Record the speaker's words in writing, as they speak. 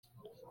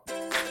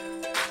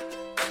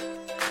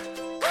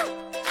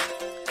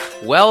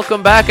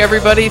Welcome back,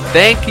 everybody.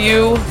 Thank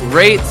you.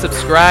 Rate,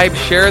 subscribe,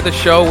 share the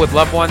show with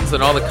loved ones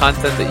and all the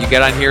content that you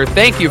get on here.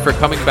 Thank you for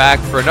coming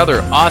back for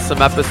another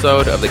awesome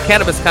episode of the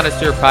Cannabis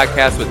Connoisseur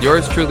Podcast with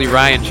yours truly,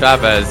 Ryan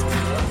Chavez.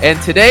 And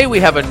today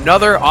we have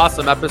another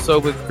awesome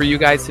episode for you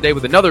guys today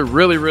with another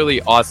really, really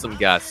awesome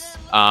guest.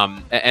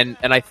 And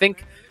I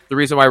think the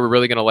reason why we're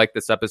really going to like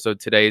this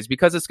episode today is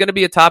because it's going to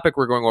be a topic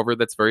we're going over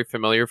that's very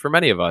familiar for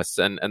many of us,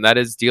 and that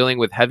is dealing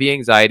with heavy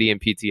anxiety and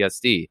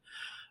PTSD.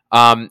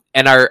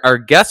 And our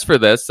guest for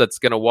this, that's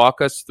going to walk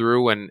us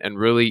through and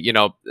really,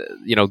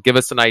 give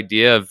us an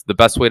idea of the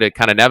best way to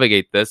kind of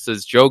navigate this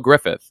is Joe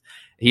Griffith.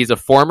 He's a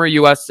former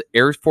U.S.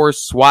 Air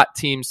Force SWAT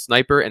team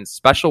sniper and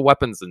special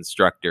weapons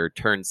instructor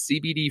turned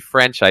CBD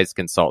franchise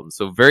consultant.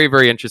 So very,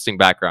 very interesting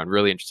background.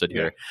 Really interested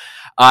here.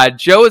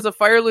 Joe is a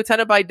fire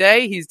lieutenant by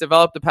day. He's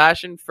developed a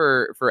passion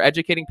for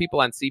educating people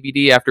on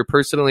CBD after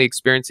personally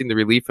experiencing the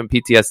relief from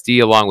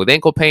PTSD along with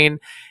ankle pain,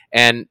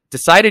 and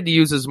decided to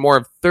use his more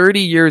of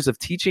 30 years of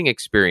teaching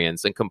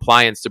experience and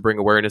compliance to bring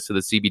awareness to the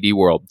CBD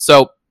world.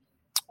 So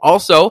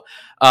also,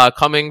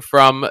 coming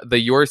from the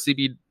Your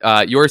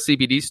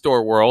CBD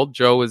store world,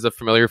 Joe is a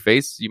familiar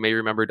face. You may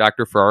remember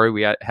Dr. Ferrari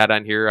we had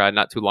on here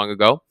not too long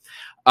ago.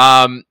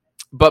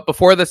 But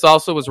before this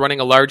also was running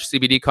a large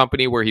CBD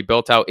company where he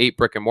built out 8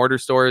 brick and mortar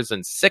stores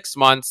in 6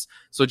 months.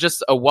 So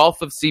just a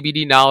wealth of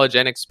CBD knowledge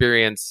and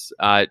experience.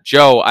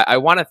 Joe, I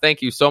want to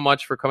thank you so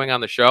much for coming on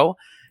the show.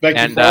 Thank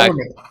you for having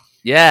me.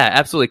 Yeah,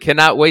 absolutely.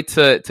 Cannot wait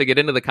to get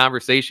into the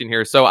conversation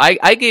here. So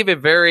I gave a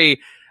very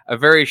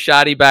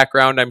shoddy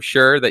background. I'm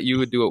sure that you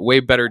would do it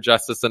way better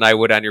justice than I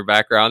would on your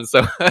background.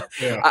 So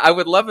yeah. I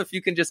would love if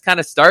you can just kind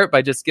of start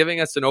by just giving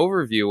us an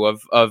overview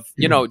of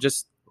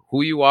just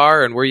who you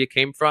are and where you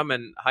came from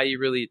and how you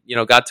really,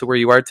 got to where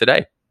you are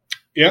today.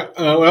 Yeah.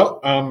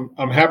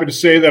 I'm happy to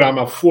say that I'm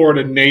a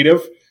Florida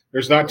native.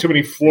 There's not too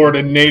many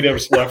Florida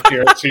natives left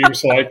here, it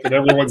seems like, and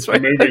everyone's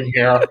moving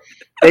here.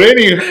 But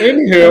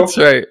anywho, that's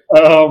right.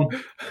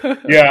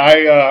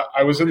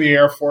 I was in the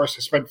Air Force. I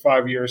spent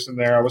 5 years in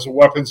there. I was a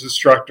weapons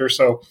instructor.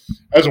 So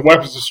as a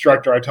weapons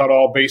instructor, I taught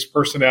all base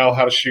personnel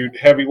how to shoot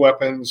heavy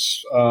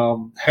weapons,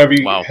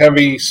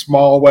 heavy,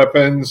 small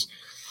weapons.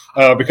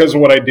 Because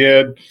of what I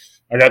did,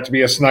 I got to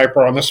be a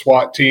sniper on the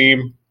SWAT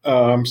team.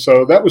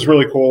 So that was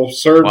really cool.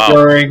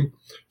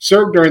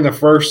 Served during the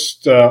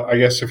first, I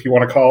guess if you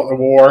want to call it the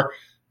war,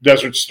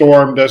 Desert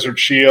Storm, Desert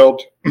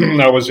Shield.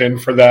 I was in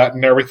for that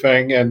and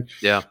everything. And,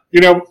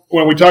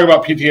 when we talk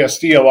about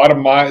PTSD, a lot of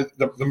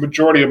the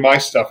majority of my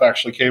stuff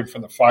actually came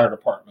from the fire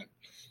department.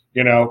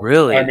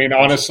 Really? I mean,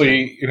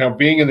 honestly,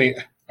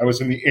 I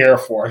was in the Air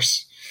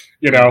Force,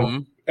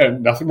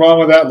 and nothing wrong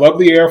with that. Love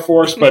the Air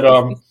Force, but,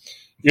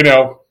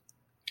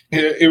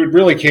 it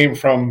really came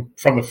from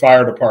the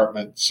fire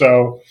department.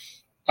 So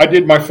I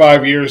did my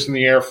 5 years in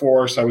the Air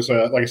Force. I was,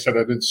 like I said,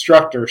 an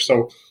instructor.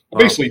 So I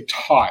basically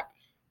taught.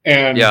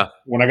 And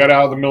when I got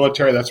out of the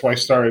military, that's what I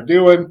started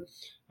doing.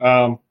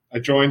 I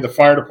joined the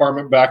fire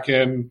department back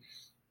in,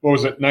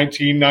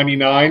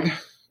 1999.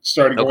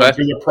 Started going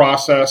through the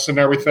process and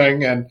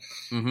everything. And,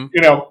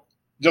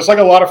 just like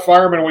a lot of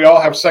firemen, we all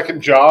have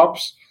second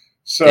jobs.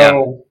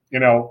 So,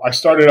 I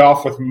started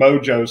off with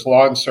Mojo's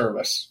Lawn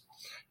Service.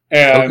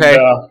 And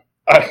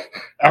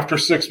after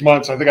 6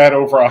 months, I think I had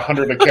over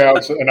 100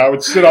 accounts, and I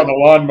would sit on the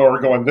lawnmower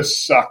going,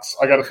 "This sucks.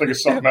 I got to think of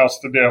something else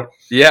to do."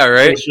 Yeah,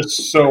 right. It's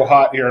just so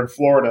hot here in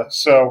Florida.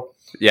 So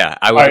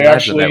I would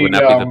imagine that would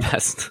not be the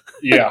best.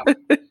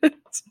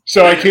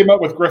 So I came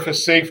up with Griffith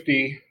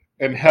Safety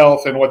and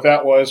Health, and what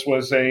that was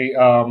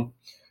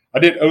I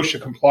did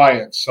OSHA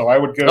compliance. So I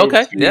would go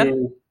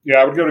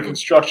I would go to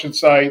construction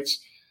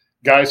sites.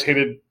 Guys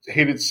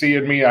hated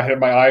seeing me. I had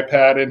my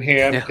iPad in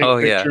hand, take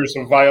pictures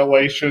of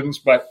violations.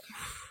 But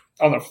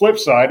on the flip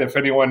side, if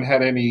anyone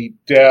had any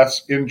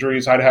deaths,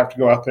 injuries, I'd have to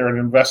go out there and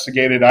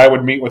investigate it. I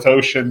would meet with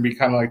OSHA and be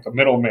kind of like the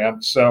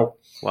middleman. So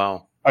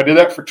I did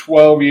that for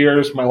 12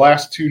 years. My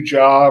last 2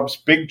 jobs,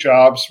 big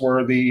jobs,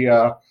 were we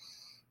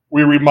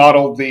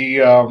remodeled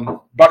the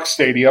Buck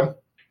Stadium.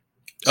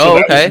 So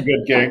that was a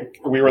good gig.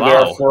 We were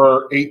there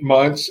for 8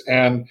 months,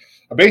 and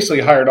I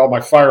basically hired all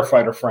my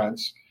firefighter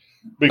friends.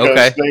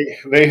 Because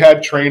they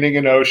had training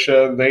in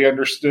OSHA. They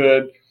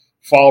understood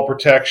fall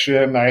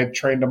protection. I had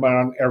trained them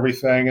on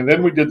everything. And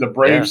then we did the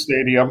Brave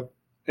Stadium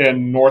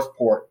in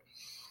Northport.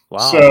 Wow.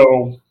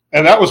 So,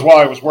 and that was while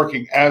I was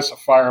working as a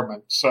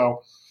fireman.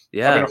 So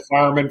I've been a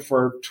fireman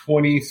for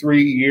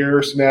 23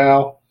 years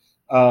now.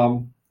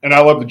 And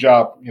I love the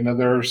job.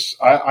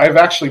 I've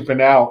actually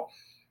been out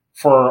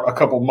for a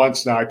couple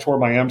months now. I tore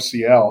my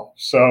MCL.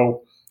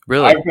 So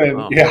really?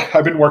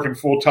 I've been working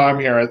full time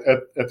here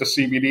at the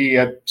CBD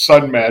at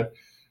SunMed,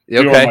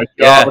 doing my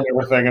job and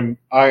everything, and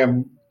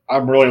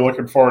I'm really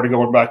looking forward to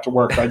going back to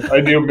work. I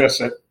do miss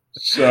it.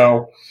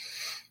 So,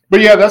 but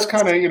that's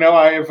kind of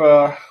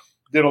I've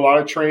did a lot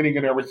of training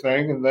and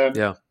everything, and then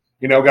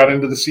got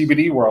into the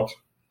CBD world.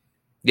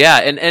 Yeah,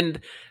 and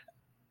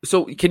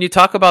so can you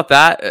talk about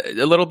that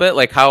a little bit,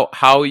 like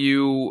how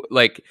you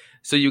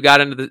so you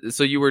got into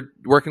so you were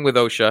working with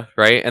OSHA,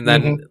 right? And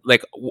then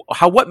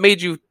what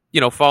made you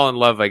fall in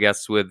love, I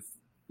guess, with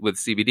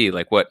CBD?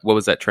 Like what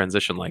was that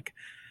transition like?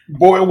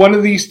 Boy, one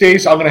of these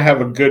days I'm going to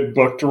have a good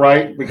book to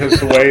write, because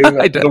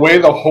the way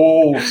the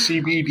whole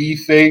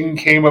CBD thing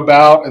came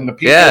about and the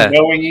people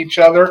knowing each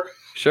other,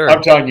 sure,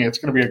 I'm telling you, it's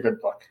going to be a good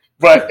book.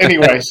 But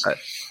anyways,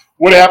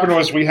 what happened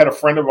was we had a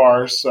friend of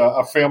ours,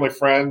 a family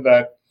friend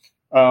that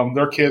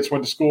their kids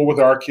went to school with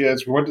our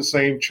kids. We went to the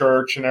same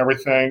church and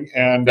everything,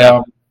 and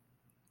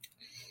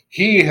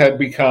he had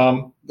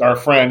become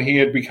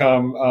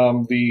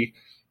the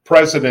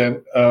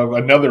president of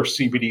another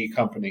CBD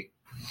company.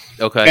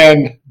 Okay.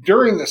 And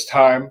during this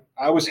time,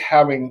 I was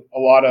having a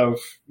lot of,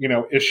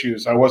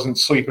 issues. I wasn't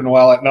sleeping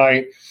well at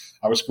night.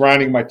 I was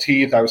grinding my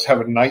teeth. I was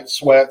having night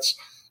sweats,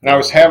 and I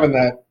was having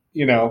that,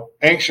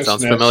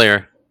 anxiousness. Sounds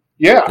familiar.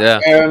 Yeah.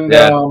 And,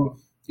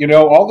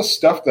 all the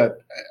stuff that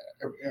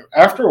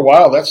after a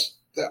while,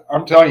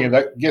 I'm telling you,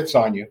 that gets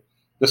on you.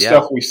 The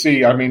stuff we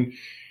see. I mean,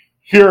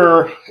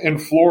 here in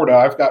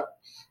Florida,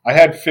 I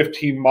had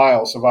 15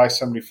 miles of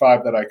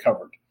I-75 that I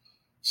covered.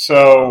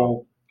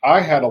 So I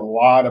had a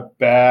lot of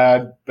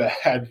bad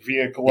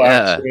vehicle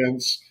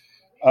accidents,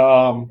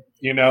 and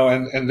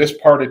this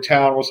part of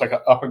town was like an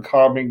up and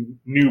coming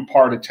new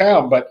part of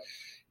town. But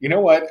you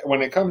know what?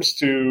 When it comes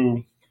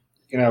to,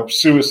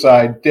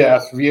 suicide,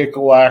 death,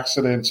 vehicle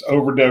accidents,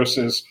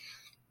 overdoses,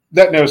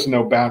 that knows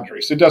no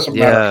boundaries. It doesn't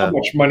matter how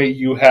much money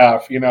you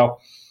have.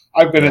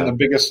 I've been in the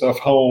biggest of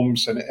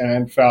homes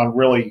and found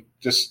really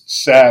just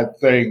sad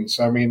things.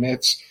 I mean,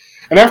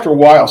 and after a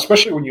while,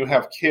 especially when you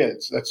have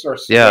kids, that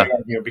starts to weigh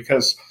on you,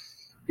 because,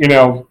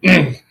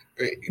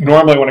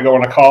 normally when I go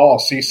on a call, I'll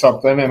see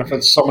something. And if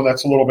it's someone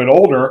that's a little bit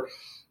older,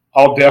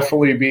 I'll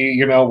definitely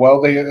be, well,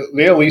 they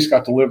at least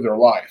got to live their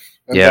life.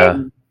 And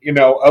then,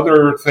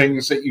 other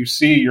things that you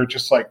see, you're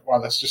just like, wow,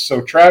 that's just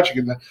so tragic.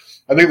 And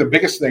I think the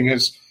biggest thing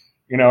is,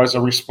 as a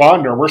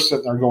responder, we're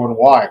sitting there going,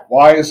 why?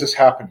 Why is this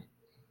happening?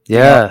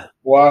 Yeah.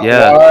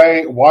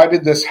 Why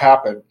did this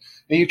happen?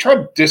 And you try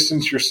to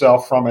distance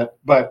yourself from it,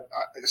 but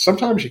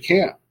sometimes you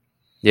can't.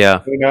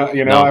 Yeah. No.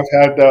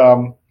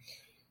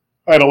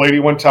 I had a lady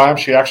one time,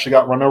 she actually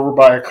got run over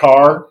by a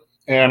car,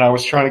 and I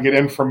was trying to get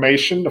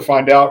information to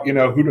find out,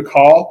 who to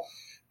call.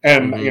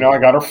 And, I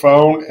got her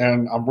phone,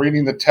 and I'm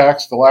reading the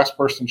text, the last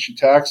person she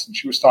texted, and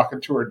she was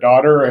talking to her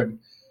daughter. And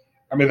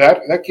I mean,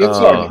 that gets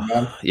on you,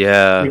 man.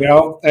 Yeah.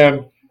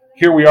 And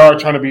here we are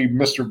trying to be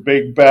Mr.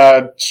 Big,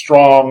 Bad,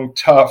 Strong,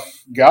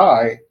 Tough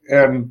guy.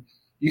 And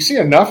you see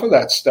enough of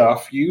that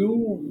stuff.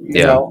 You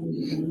know,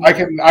 I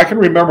can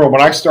remember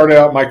when I started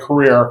out my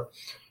career,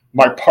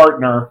 my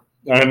partner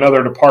in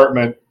another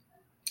department,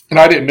 and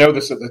I didn't know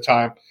this at the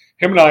time,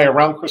 him and I,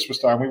 around Christmas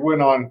time, we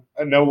went on,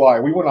 no lie,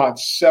 we went on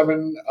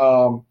 7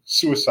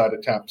 suicide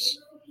attempts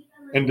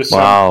in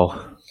December.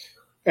 Wow.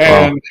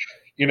 And,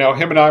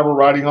 him and I were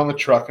riding on the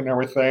truck and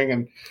everything,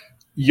 and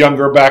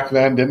younger back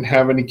then, didn't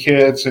have any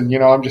kids. And,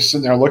 I'm just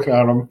sitting there looking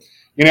at him,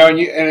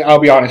 and I'll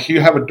be honest, you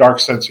have a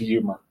dark sense of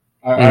humor.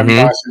 I mean,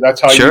 honestly,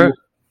 that's how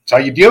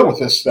you deal with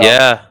this stuff.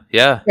 Yeah.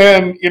 Yeah.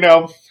 And,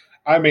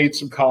 I made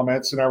some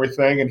comments and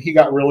everything, and he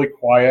got really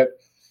quiet.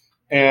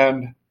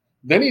 And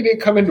then he didn't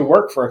come into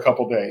work for a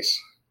couple days.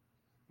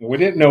 And we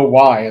didn't know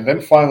why. And then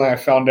finally I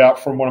found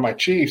out from one of my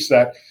chiefs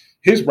that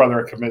his brother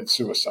had committed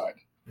suicide.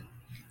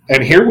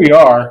 And here we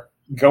are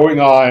going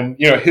on,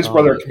 his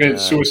brother had committed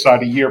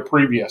suicide a year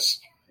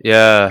previous.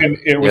 Yeah. And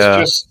it was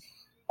just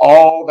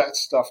all that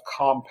stuff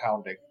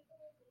compounding,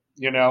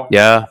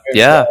 Yeah.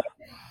 And,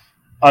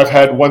 I've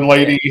had one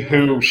lady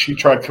who she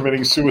tried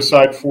committing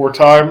suicide 4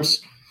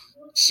 times,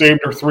 saved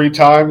her 3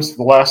 times.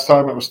 The last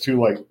time it was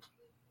too late.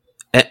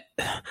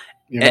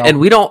 And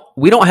we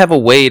don't have a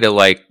way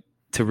to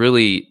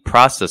really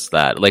process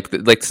that.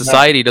 Like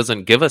society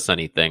doesn't give us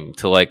anything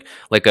to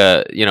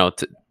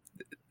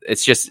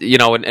it's just,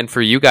 and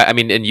for you guys, I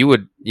mean, and you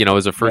would,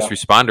 as a first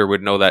responder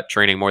would know that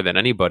training more than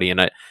anybody.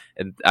 And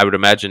I would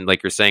imagine,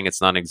 like you're saying,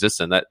 it's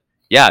non-existent.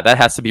 That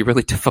has to be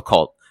really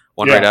difficult,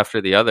 one right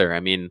after the other. I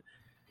mean,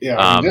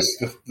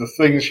 just the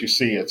things you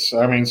see,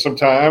 sometimes,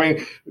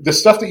 the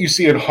stuff that you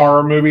see in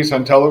horror movies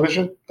on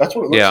television, that's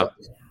what it looks like.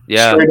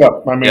 Yeah. Straight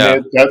up. I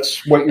mean,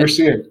 that's what you're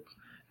seeing.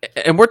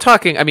 And we're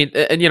talking, I mean,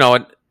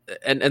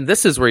 and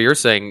this is where you're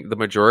saying the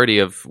majority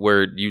of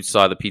where you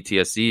saw the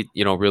PTSD,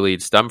 really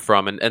stem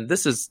from. And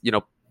this is,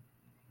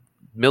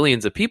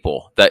 millions of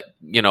people that,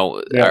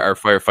 are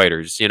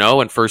firefighters,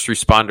 and first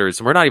responders.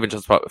 And we're not even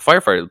just about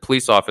firefighters,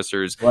 police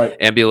officers,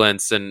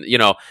 ambulance, and,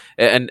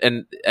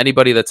 and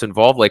anybody that's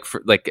involved, like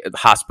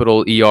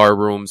hospital ER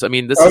rooms. I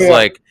mean, this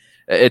is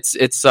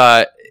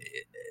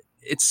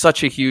it's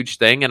such a huge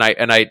thing, and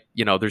I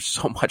there's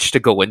so much to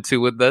go into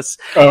with this.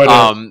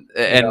 And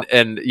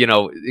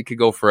it could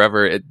go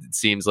forever. It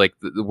seems like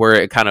where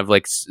it kind of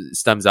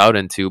stems out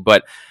into,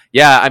 but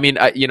I mean,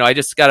 I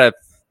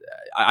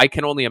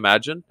can only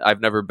imagine.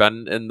 I've never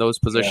been in those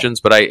positions,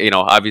 but I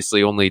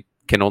obviously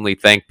can only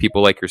thank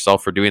people like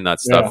yourself for doing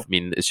that stuff. I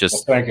mean, it's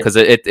just because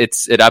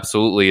it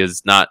absolutely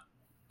is not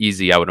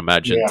easy. I would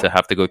imagine to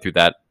have to go through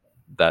that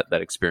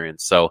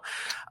experience. So,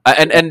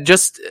 and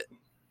just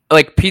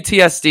like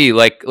PTSD,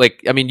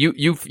 like I mean,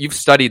 you've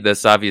studied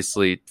this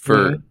obviously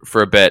for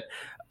a bit.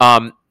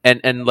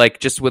 And like,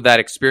 just with that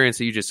experience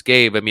that you just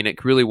gave, I mean,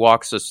 it really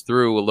walks us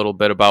through a little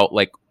bit about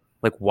like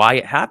why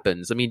it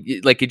happens. I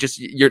mean, like, this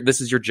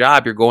is your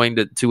job. You're going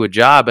to a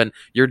job, and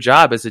your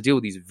job is to deal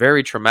with these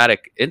very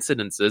traumatic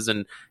incidences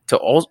and to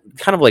all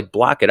kind of like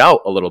block it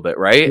out a little bit.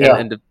 Right. Yeah.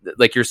 And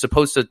like, you're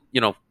supposed to,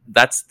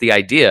 that's the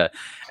idea.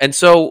 And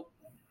so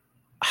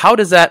how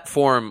does that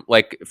form,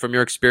 like, from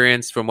your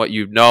experience, from what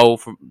you know,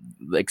 from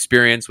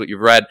experience, what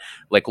you've read,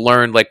 like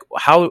learned, like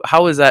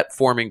how is that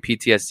forming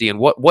PTSD, and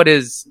what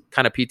is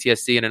kind of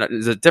PTSD? And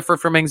is it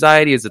different from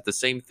anxiety? Is it the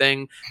same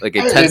thing, like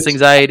intense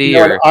anxiety?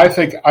 Or I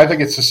think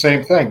it's the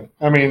same thing.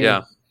 I mean,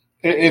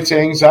 it's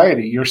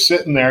anxiety. You're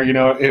sitting there,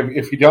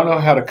 if you don't know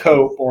how to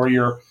cope, or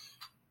you're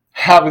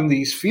having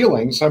these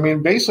feelings. I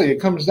mean, basically, it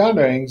comes down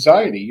to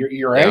anxiety.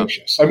 You're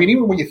anxious. I mean,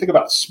 even when you think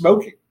about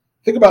smoking,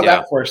 think about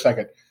that for a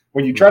second.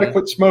 When you try to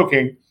quit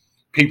smoking,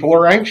 people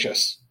are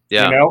anxious,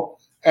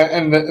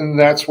 and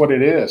that's what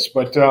it is.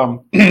 But,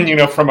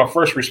 from a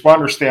first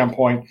responder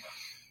standpoint,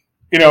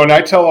 and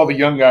I tell all the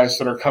young guys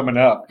that are coming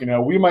up,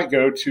 we might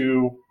go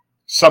to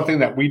something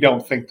that we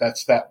don't think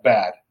that's that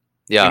bad.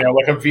 Yeah.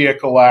 Like a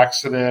vehicle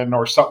accident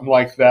or something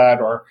like that,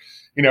 or,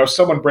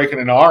 someone breaking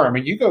an arm,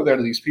 and you go there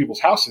to these people's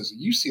houses and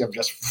you see them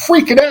just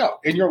freaking out,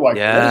 and you're like,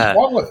 what is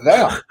wrong with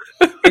them?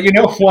 But you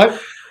know what?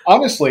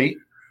 Honestly,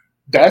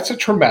 that's a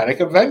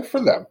traumatic event for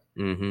them.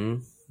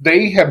 Mm-hmm.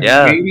 They have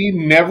maybe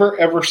never,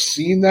 ever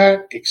seen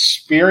that,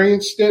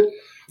 experienced it.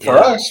 For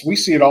us, we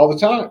see it all the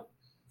time.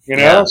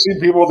 See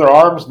people with their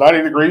arms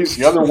 90 degrees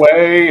the other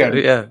way,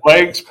 and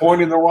legs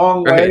pointing the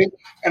wrong way.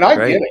 And I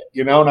get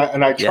it,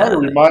 and I try to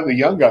remind the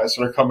young guys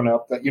that are coming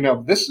up that,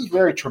 this is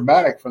very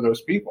traumatic for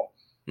those people.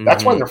 Mm-hmm.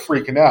 That's why they're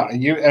freaking out.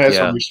 And as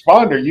a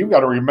responder, you've got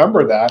to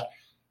remember that,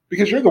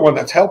 because you're the one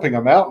that's helping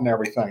them out and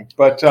everything.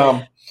 But,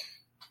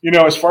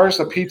 as far as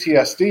the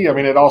PTSD, I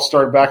mean, it all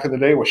started back in the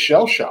day with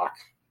shell shock.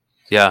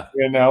 Yeah.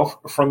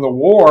 From the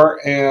war.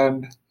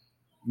 And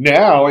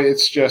now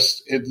it's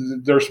just,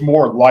 there's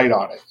more light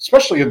on it,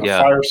 especially in the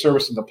fire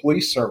service and the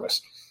police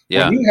service.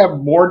 Yeah. When you have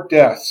more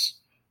deaths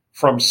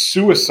from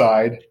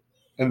suicide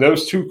in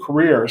those two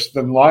careers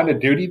than line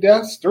of duty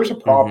deaths, there's a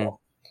problem. Mm-hmm.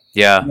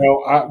 Yeah.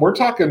 We're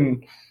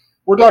talking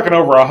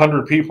over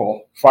 100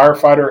 people,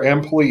 firefighter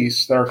and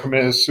police, that are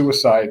committed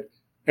suicide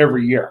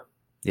every year.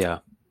 Yeah.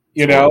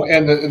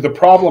 And the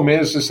problem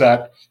is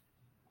that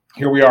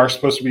here we are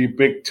supposed to be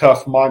big,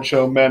 tough,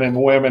 macho men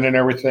and women and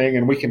everything,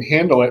 and we can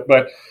handle it.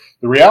 But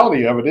the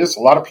reality of it is,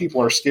 a lot of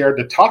people are scared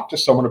to talk to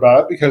someone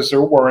about it because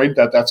they're worried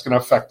that that's going to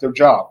affect their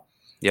job.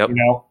 Yep.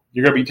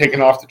 You're going to be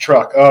taken off the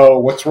truck. Oh,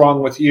 what's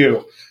wrong with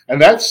you?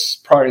 And that's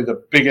probably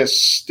the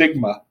biggest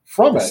stigma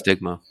from it.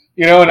 Stigma.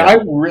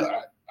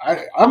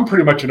 I'm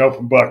pretty much an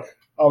open book.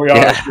 I'll be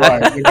honest,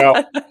 Ryan, I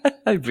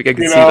can see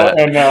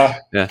that.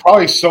 And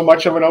probably so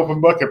much of an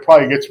open book, it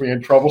probably gets me in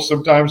trouble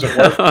sometimes at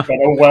work. But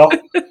oh well.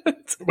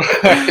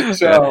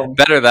 But,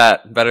 better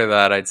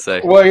that, I'd say.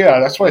 Well,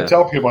 that's why I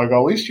tell people, I go,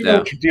 at least you know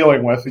what you're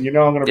dealing with, and I'm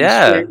going to be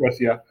straight with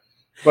you.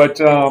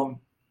 But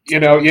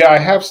I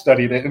have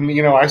studied it,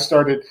 and I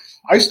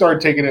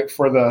started taking it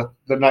for the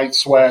night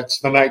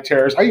sweats, the night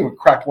terrors. I even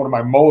cracked one of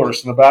my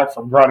molars in the back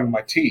from grinding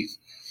my teeth.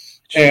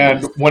 Jeez.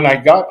 And when I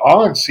got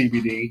on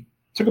CBD,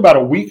 took about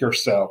a week or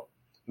so.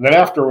 And then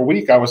after a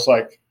week, I was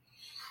like,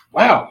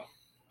 wow,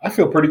 I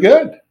feel pretty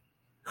good,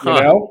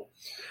 And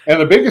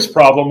the biggest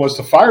problem was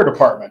the fire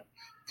department.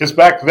 Because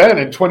back then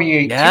in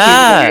 2018,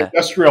 when the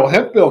industrial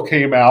hemp bill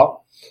came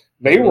out,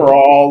 they were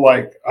all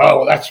like,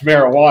 oh, that's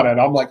marijuana.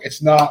 And I'm like,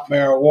 it's not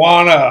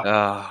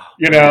marijuana,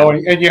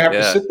 and you have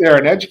to sit there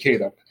and educate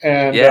them.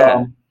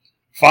 And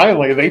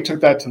finally, they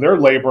took that to their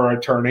labor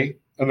attorney,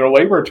 and their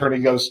labor attorney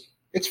goes,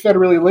 it's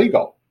federally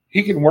legal.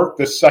 He can work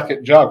this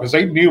second job, because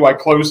they knew I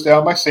closed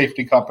down my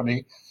safety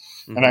company.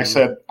 Mm-hmm. And I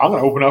said, I'm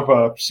going to open up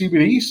a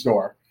CBD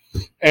store.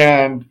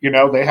 And,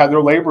 they had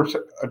their labor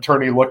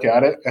attorney look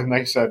at it, and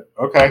they said,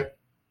 okay.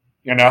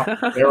 They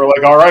were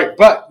like, all right.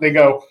 But they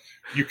go,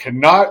 you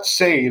cannot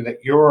say that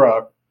you're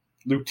a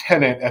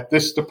lieutenant at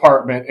this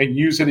department and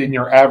use it in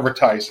your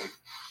advertising.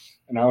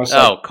 And I was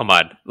like, oh, come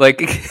on. I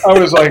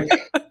was like,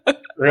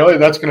 really?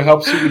 That's going to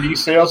help CBD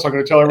sales? I'm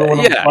going to tell everyone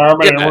I'm a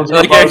fireman and everyone's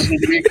going to buy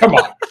CBD? Come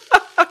on.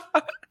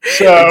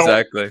 So,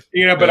 exactly.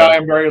 But I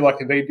am very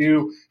lucky.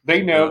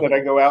 They know that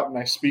I go out and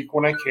I speak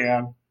when I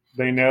can.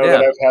 They know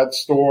that I've had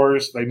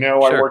stores. They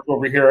know I work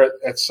over here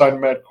at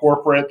SunMed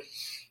Corporate.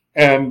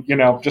 And,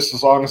 just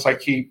as long as I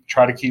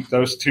try to keep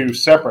those two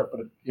separate.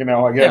 But,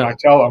 I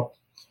tell them,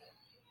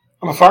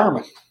 I'm a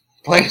fireman,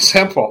 plain and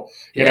simple.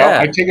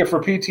 I take it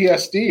for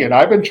PTSD. And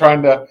I've been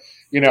trying to,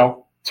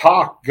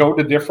 go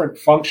to different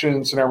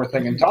functions and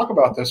everything and talk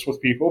about this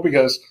with people,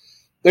 because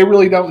they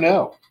really don't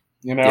know,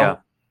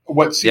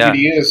 what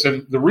CBD is.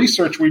 And the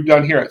research we've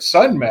done here at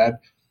SunMed,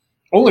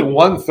 only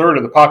 1/3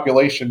 of the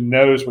population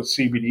knows what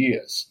CBD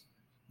is.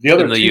 The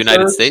other in the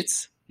United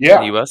States? Yeah.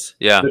 In the U.S.?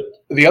 Yeah.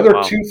 The other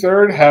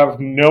 2/3 have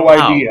no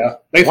idea.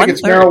 They think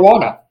it's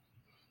marijuana.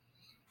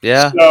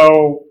 Yeah.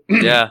 So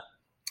that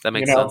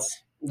makes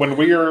sense. When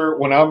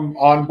I'm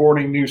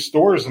onboarding new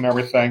stores and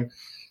everything,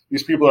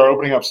 these people are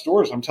opening up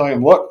stores. I'm telling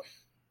them, look,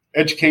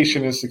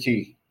 education is the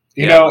key.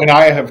 You know, and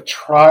I have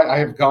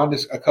gone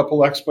to a couple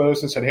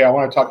expos and said, hey, I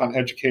want to talk on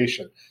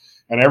education.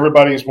 And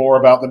everybody's more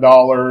about the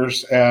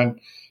dollars and,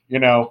 you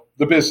know,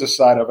 the business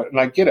side of it. And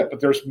I get it, but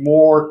there's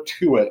more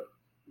to it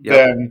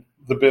than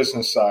the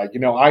business side. You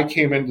know, I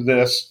came into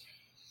this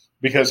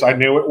because I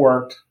knew it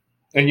worked.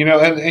 And, you know,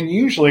 and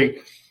usually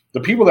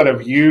the people that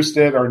have used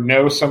it or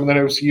know someone that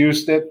has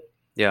used it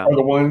are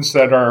the ones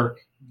that are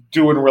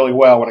doing really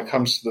well when it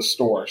comes to the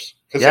stores.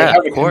 Because they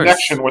have a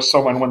connection with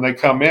someone when they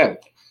come in.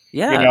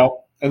 Yeah. You know,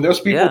 and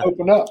those people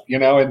open up, you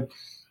know, and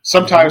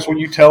sometimes when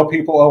you tell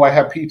people, oh, I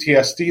have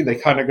PTSD, they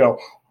kind of go,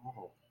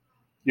 oh.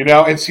 You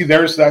know, and see,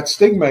 there's that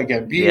stigma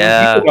again.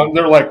 People,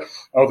 they're like,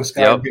 oh, this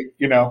guy,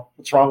 you know,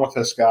 what's wrong with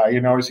this guy?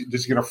 You know, is he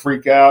going to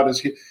freak out?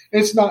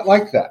 It's not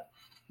like that.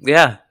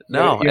 Yeah,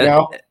 no. You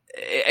know?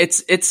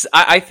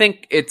 I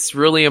think it's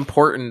really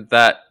important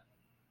that,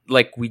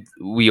 like,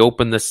 we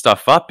open this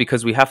stuff up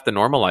because we have to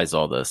normalize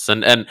all this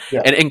and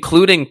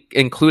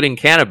including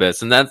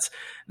cannabis. And that's,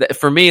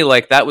 for me,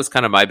 like, that was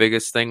kind of my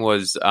biggest thing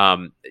was,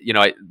 you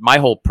know, my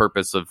whole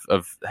purpose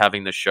of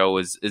having the show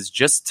is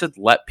just to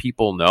let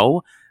people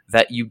know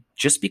that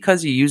just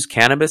because you use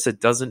cannabis, it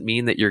doesn't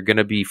mean that you're going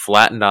to be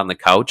flattened on the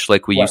couch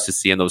like we used to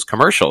see in those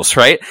commercials,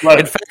 right?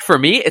 In fact, for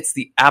me, it's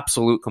the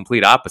absolute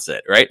complete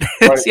opposite, right?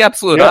 It's the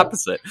absolute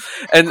opposite.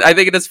 And I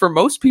think it is for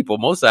most people,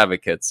 most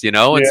advocates, you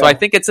know? And so I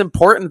think it's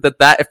important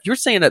that if you're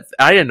saying that,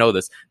 I didn't know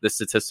this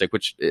statistic,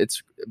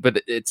 it's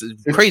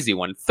a crazy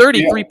one.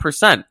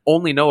 33%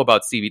 only know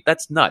about CBD.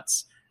 That's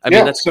nuts. I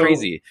mean, that's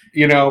crazy.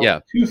 You know,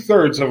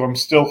 2/3 of them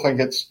still think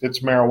it's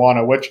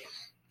marijuana, which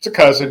it's a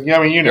cousin. Yeah,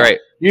 I mean, you know,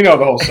 you know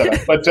the whole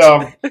setup. But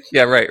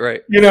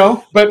right. You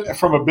know, but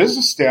from a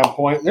business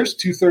standpoint, there's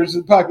 2/3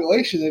 of the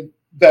population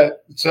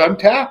that it's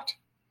untapped.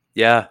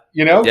 Yeah,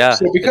 you know. Yeah.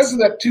 So because of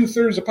that,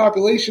 2/3 of the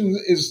population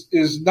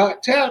is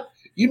not tapped.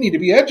 You need to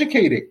be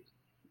educating.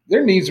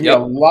 There needs to be a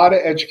lot of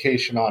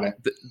education on it.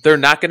 They're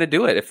not going to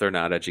do it if they're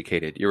not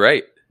educated. You're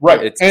right.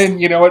 Right.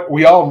 And you know what?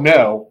 We all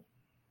know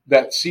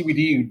that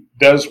CBD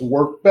does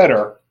work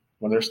better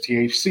when there's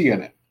THC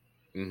in it.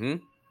 Mm-hmm.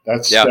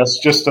 That's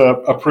just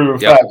a proven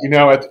fact. You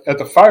know, at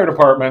the fire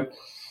department,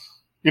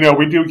 you know,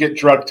 we do get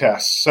drug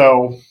tests.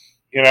 So,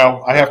 you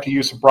know, I have to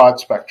use a broad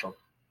spectrum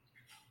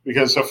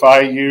because if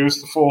I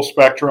use the full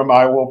spectrum,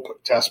 I will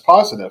test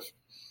positive.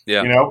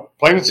 Yeah. You know,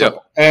 plain and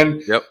simple.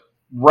 And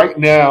right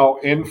now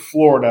in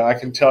Florida, I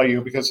can tell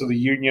you because of the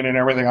union and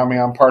everything, I mean,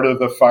 I'm part of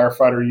the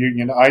firefighter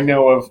union. I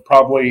know of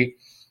probably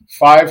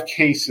 5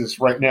 cases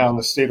right now in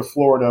the state of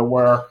Florida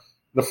where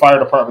the fire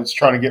department's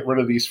trying to get rid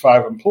of these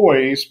 5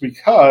 employees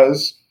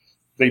because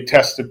they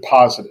tested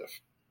positive.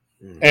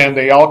 And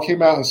they all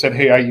came out and said,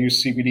 hey, I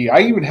use CBD.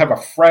 I even have a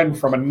friend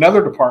from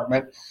another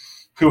department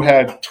who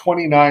had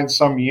 29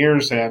 some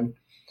years in,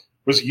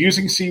 was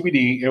using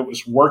CBD. It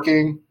was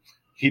working.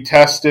 He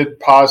tested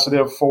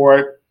positive for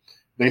it.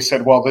 They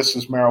said, well, this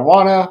is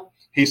marijuana.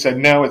 He said,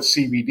 no, it's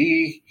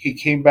CBD. He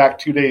came back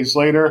 2 days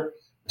later,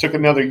 took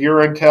another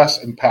urine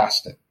test and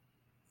passed it.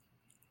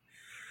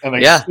 And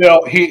they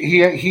still,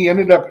 he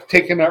ended up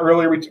taking an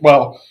early,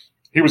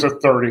 he was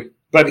at 30.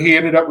 But he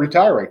ended up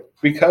retiring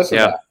because of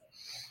that.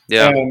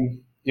 Yeah.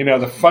 And, you know,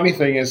 the funny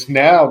thing is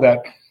now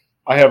that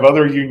I have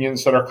other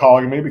unions that are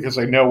calling me because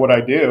they know what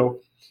I do,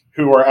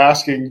 who are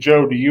asking,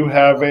 Joe, do you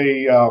have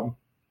a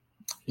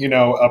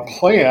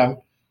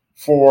plan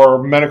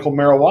for medical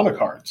marijuana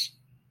cards?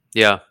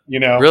 Yeah. You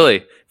know?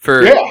 Really?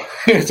 For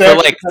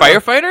like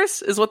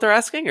firefighters is what they're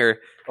asking? Or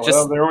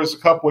well, there was a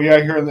couple,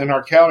 here in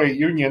our county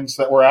unions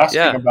that were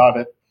asking about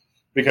it.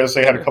 Because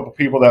they had a couple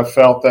people that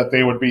felt that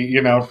they would be,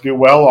 you know, do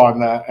well on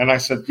that. And I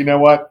said, you know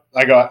what?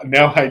 I go,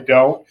 no, I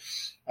don't.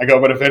 I go,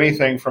 but if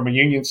anything, from a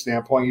union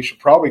standpoint, you should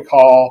probably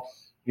call,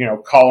 you know,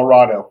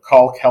 Colorado,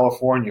 call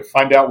California,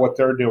 find out what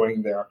they're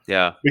doing there.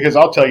 Yeah. Because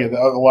I'll tell you,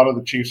 a lot of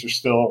the chiefs are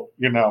still,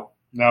 you know,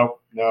 no,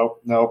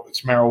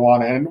 it's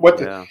marijuana. And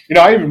you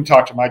know, I even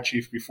talked to my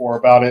chief before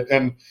about it.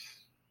 And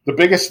the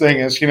biggest thing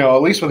is, you know,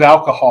 at least with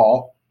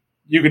alcohol,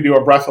 you can do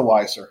a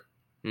breathalyzer.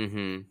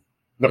 Mm-hmm.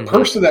 The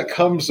person that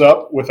comes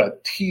up with a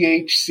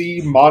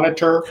THC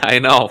monitor, I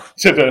know,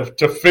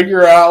 to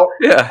figure out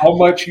how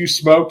much you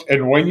smoked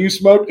and when you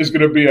smoked is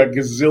going to be a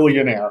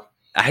gazillionaire.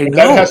 I know.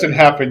 That hasn't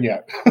happened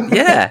yet.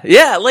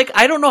 Yeah. Like,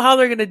 I don't know how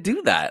they're going to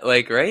do that.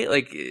 Like, right?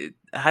 Like,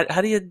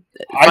 how do you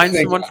find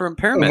someone for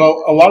impairment?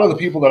 A lot of the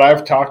people that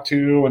I've talked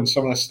to and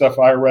some of the stuff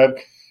I read,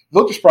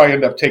 they'll just probably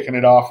end up taking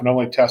it off and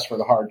only test for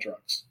the hard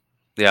drugs.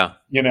 Yeah.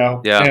 You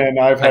know? Yeah. And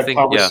I've had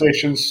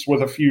conversations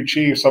with a few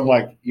chiefs. I'm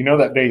like, you know,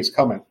 that day is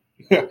coming.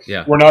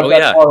 Yeah. We're not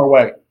that far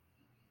away.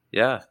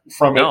 Yeah.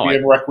 From it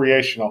being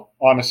recreational,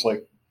 honestly.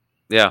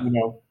 Yeah. You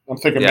know, I'm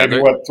thinking maybe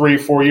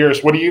 3-4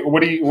 years.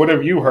 What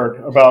have you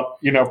heard about,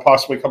 you know,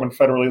 possibly coming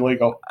federally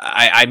legal?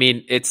 I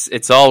mean,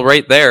 it's all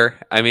right there.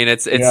 I mean,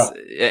 it's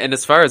and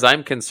as far as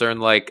I'm concerned,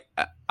 like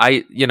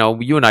you know,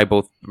 you and I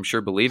both, I'm sure,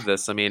 believe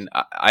this. I mean,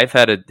 I've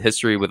had a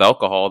history with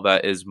alcohol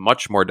that is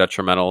much more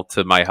detrimental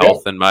to my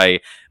health and my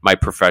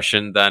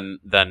profession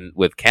than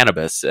with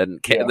cannabis, and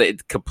the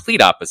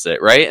complete opposite,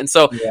 right? And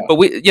so, but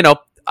we, you know,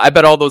 I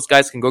bet all those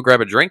guys can go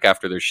grab a drink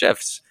after their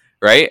shifts.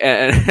 Right.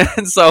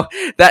 And so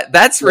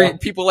that's where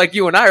people like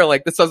you and I are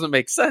like, this doesn't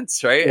make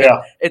sense. Right.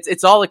 Yeah. And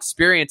it's all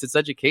experience. It's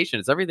education.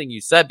 It's everything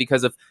you said,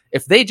 because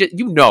if they just,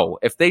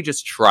 if they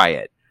just try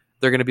it,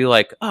 they're going to be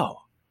like, oh,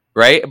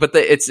 right. But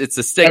it's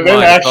a stigma.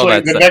 And then actually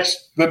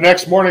the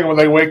next morning when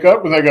they wake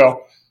up and they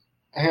go,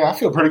 hey, I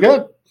feel pretty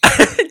good.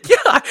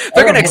 Yeah.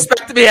 They're going to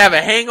expect me to have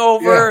a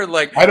hangover.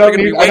 Like, I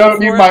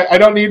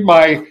don't need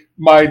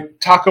my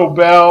Taco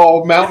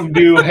Bell Mountain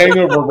Dew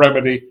hangover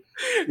remedy.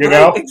 You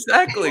know?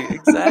 Exactly.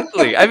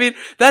 I mean,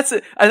 that's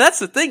it. And that's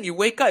the thing. You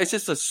wake up, it's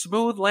just a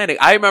smooth landing.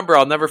 I remember,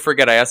 I'll never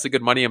forget, I asked a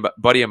good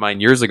buddy of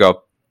mine years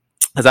ago,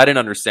 because I didn't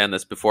understand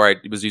this before I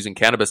was using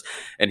cannabis,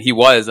 and he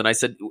was, and I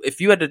said, if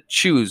you had to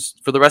choose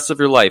for the rest of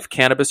your life,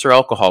 cannabis or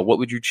alcohol, what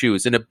would you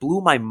choose? And it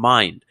blew my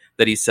mind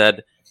that he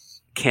said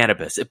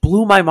cannabis. It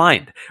blew my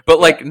mind. But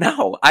like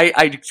now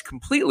I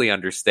completely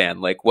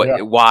understand like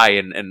why,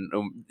 and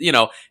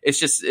it's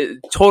just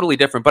totally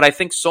different. But I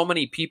think so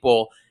many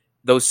people,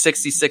 those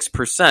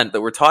 66%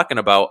 that we're talking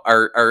about,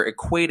 are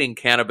equating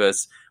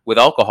cannabis with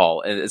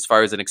alcohol as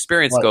far as an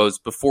experience goes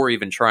before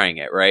even trying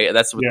it, right?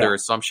 That's what their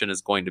assumption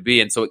is going to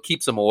be. And so it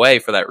keeps them away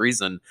for that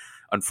reason,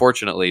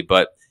 unfortunately.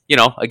 But,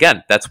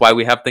 again, that's why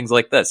we have things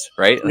like this,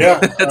 right? Yeah.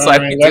 That's why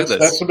we do this.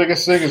 That's the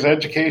biggest thing is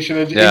education.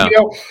 And,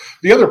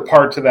 the other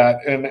part to that,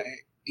 and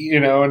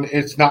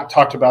it's not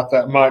talked about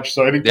that much.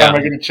 So anytime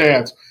I get a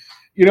chance,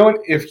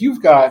 if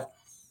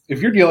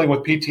you're dealing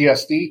with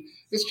PTSD,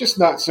 it's just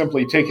not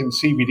simply taking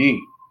CBD.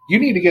 You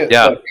need to get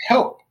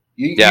help.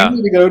 You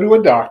need to go to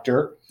a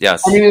doctor.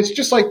 Yes. I mean, it's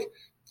just like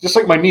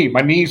my knee.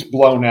 My knee's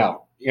blown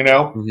out.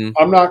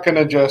 I'm not going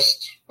to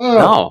just.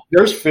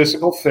 There's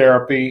physical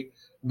therapy.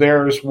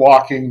 There's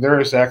walking.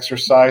 There's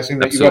exercising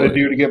that you got to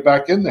do to get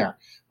back in there.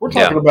 We're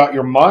talking about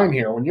your mind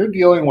here. When you're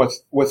dealing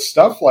with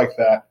stuff like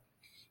that,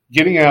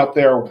 getting out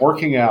there,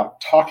 working out,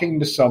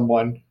 talking to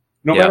someone,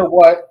 no matter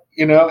what,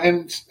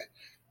 and.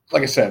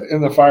 Like I said,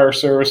 in the fire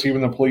service,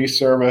 even the police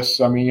service,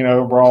 I mean,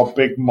 we're all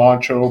big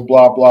macho,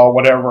 blah, blah,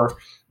 whatever.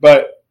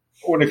 But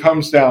when it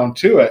comes down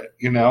to it,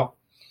 the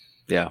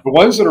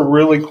ones that are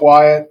really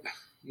quiet,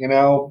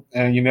 and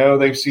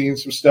they've seen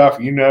some stuff,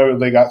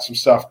 they got some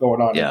stuff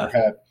going on in their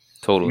head.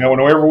 Totally.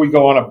 Whenever we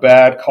go on a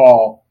bad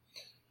call,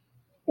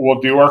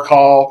 we'll do our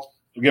call,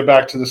 we'll get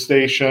back to the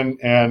station,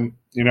 and,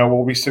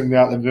 we'll be sitting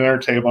down at the dinner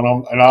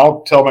table, and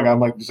I'll tell my guy, I'm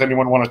like, does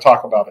anyone want to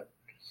talk about it?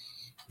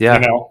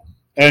 Yeah.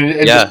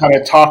 And just kind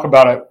of talk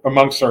about it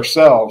amongst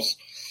ourselves.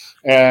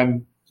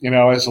 And,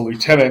 as a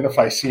lieutenant, if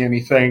I see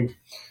anything,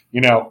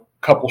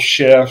 couple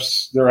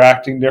shifts, they're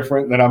acting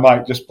different, then I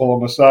might just pull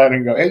them aside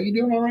and go, hey, you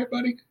doing all right,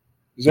 buddy?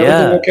 Is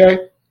everything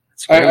okay?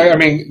 I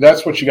mean,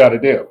 that's what you got to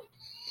do.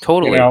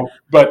 Totally.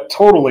 But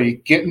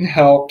totally getting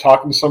help,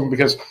 talking to someone,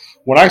 because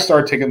when I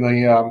started taking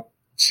the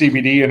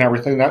CBD and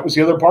everything, that was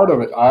the other part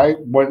of it. I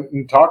went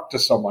and talked to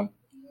someone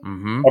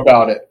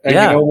about it. And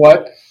you know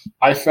what?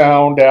 I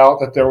found out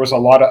that there was a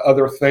lot of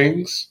other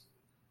things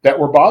that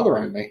were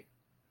bothering me.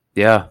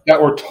 Yeah.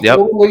 That were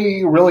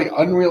totally really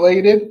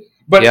unrelated.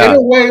 But in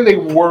a way they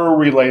were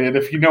related,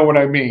 if you know what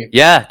I mean.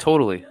 Yeah,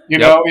 totally.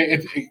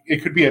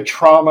 It could be a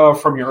trauma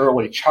from your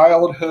early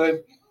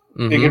childhood.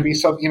 It could be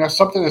something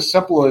as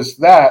simple as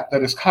that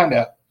is kind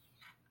of,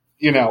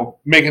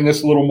 making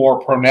this a little more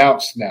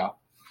pronounced now.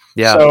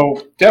 Yeah.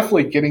 So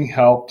definitely getting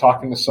help,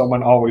 talking to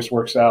someone always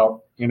works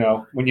out,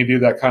 when you do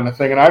that kind of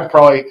thing. And I'd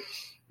probably,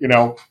 I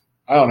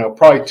don't know,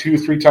 probably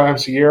 2-3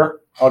 times a year,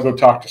 I'll go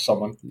talk to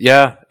someone.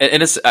 Yeah.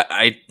 And it's,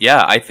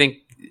 I think,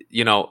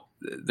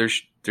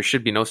 there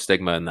should be no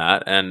stigma in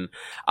that. And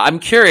I'm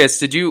curious,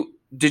 did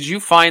you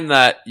find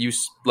that you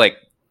like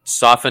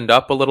softened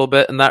up a little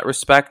bit in that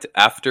respect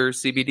after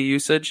CBD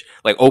usage?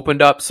 Like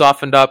opened up,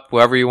 softened up,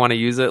 however you want to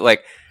use it?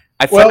 Like,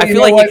 I feel like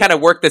you kind of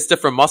work this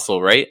different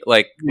muscle, right?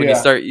 Like when you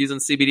start using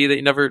CBD that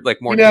you never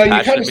like more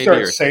compassionate. You kind of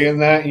start saying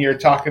that, and you're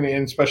talking to,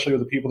 especially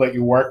with the people that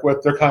you work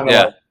with, they're kind of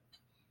like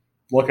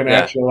looking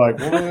at you like,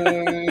 But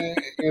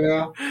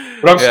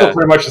I'm still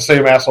pretty much the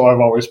same asshole I've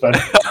always been.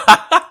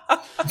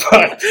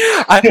 But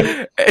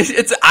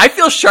I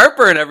feel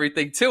sharper and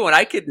everything too, and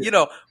I could,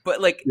 but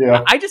like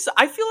I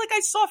feel like I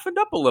softened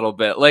up a little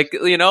bit, like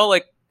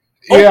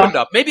opened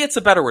up. Maybe it's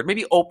a better word.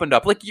 Maybe opened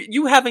up. Like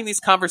you having these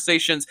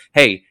conversations.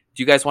 Hey,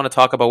 do you guys want to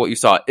talk about what you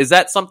saw? Is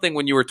that something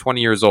when you were 20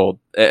 years old?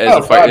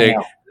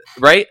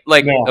 Right?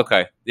 Like,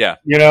 okay, yeah.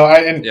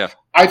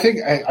 I think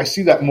I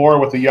see that more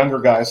with the younger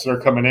guys that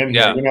are coming in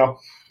here.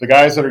 The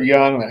guys that are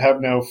young that have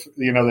no,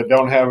 that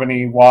don't have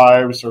any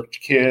wives or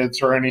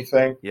kids or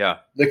anything. Yeah,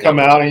 they come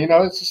out and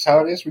it's just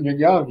how it is when you're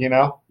young.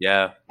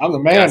 Yeah, I'm the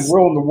man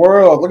ruling the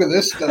world. Look at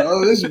this stuff.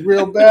 Oh, this is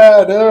real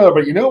bad.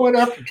 But you know what?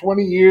 After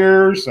 20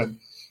 years and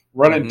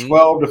running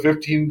 12 to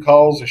 15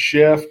 calls a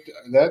shift,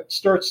 that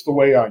starts to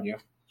weigh on you.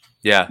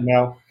 Yeah.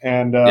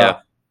 And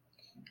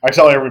I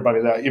tell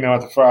everybody that,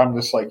 at the farm, I'm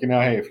just like,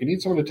 hey, if you need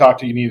someone to talk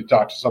to, you need to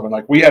talk to someone.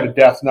 Like we had a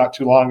death not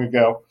too long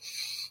ago.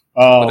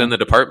 Within the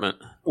department.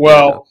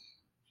 Well,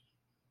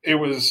 it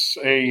was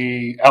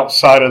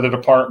outside of the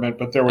department,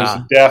 but there was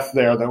a death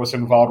there that was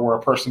involved where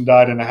a person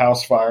died in a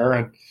house fire.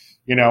 And,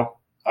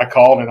 I I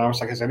called and I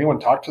was like, has anyone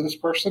talked to this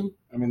person?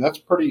 I mean, that's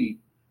pretty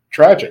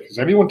tragic. Has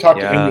anyone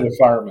talked to any of the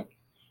firemen?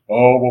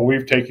 Oh, well,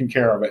 we've taken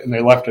care of it. And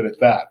they left it at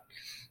that.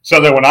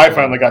 So then when I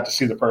finally got to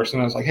see the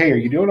person, I was like, hey, are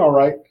you doing all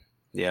right?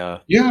 Yeah.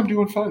 Yeah, I'm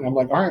doing fine. I'm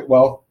like, all right,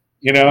 well,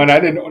 you know, and I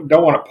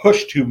don't want to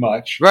push too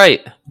much.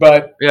 Right.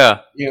 But,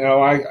 yeah, you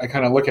know, I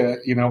kind of look at it,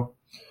 you know,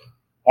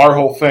 our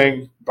whole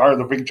thing, part of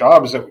the big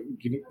job is that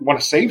you want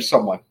to save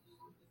someone.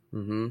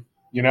 Mm-hmm.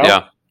 You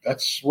know,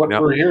 that's what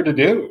we're here to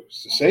do,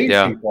 is to save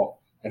people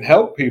and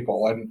help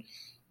people. And,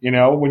 you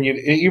know, when you,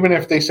 even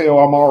if they say, oh,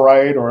 I'm all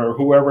right, or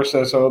whoever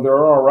says, oh,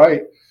 they're all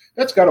right,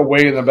 that's got to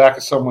weigh in the back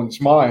of someone's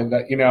mind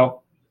that, you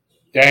know,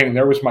 dang,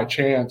 there was my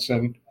chance.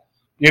 And,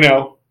 you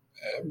know,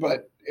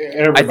 but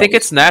I think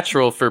it's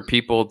natural for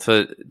people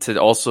to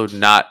also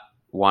not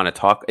want to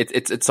talk.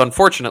 It's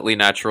unfortunately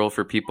natural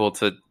for people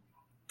to,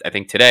 I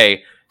think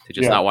today, to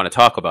just not want to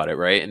talk about it,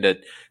 right? And to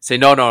say,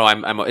 no,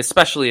 I'm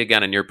especially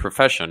again in your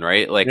profession,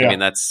 right? Like, I mean,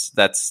 that's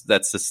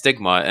the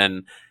stigma.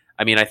 And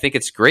I mean, I think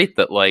it's great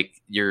that like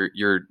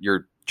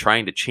you're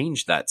trying to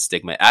change that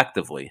stigma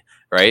actively,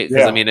 right?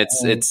 Because I mean,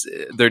 it's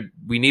there.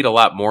 We need a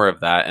lot more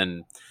of that,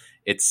 and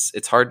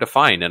it's hard to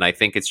find. And I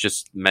think it's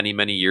just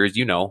many years,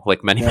 you know,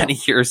 like many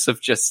years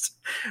of just,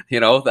 you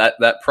know,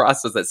 that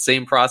process, that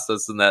same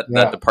process in that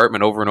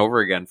department over and over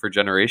again for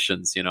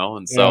generations, you know.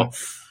 And so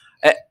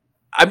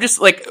I'm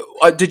just like,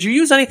 did you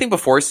use anything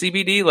before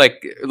CBD,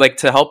 like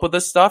to help with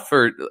this stuff,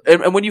 or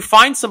and when you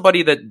find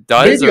somebody that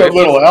does, maybe a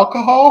little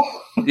alcohol?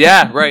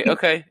 Yeah, right,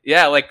 okay,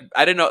 yeah. Like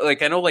I didn't know,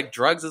 like I know, like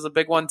drugs is a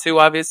big one too,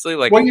 obviously.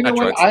 Like, well, you know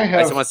what, what? I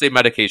just want to say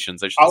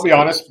medications. I'll be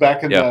honest.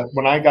 Back in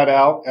when I got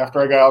out, after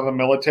I got out of the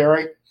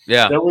military,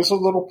 there was a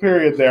little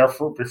period there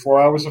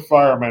before I was a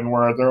fireman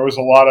where there was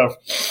a lot of,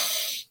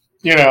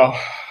 you know.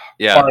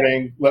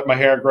 Partying, let my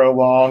hair grow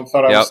long,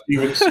 thought I was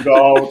Steven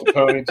Seagal with the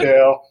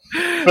ponytail.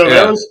 So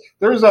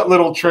there was that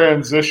little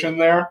transition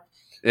there.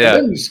 Yeah.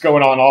 And then just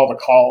going on all the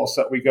calls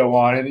that we go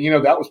on. And, you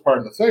know, that was part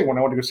of the thing. When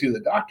I went to go see the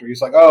doctor,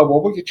 he's like, oh,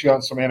 well, we'll get you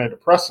on some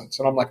antidepressants.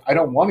 And I'm like, I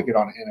don't want to get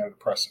on an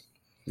antidepressant.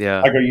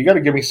 Yeah. I go, you got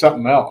to give me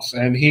something else.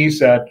 And he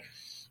said,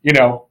 you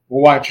know,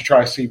 well, why don't you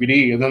try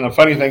CBD? And then the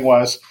funny thing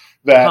was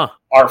that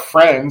our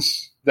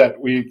friends that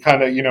we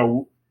kind of, you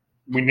know,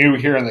 we knew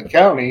here in the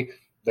county,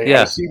 they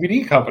had a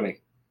CBD company.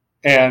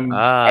 And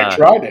I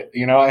tried it,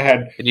 you know,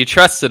 and you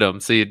trusted them.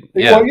 So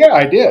well, yeah,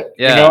 I did.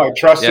 Yeah. You know, I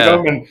trusted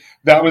them. And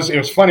it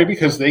was funny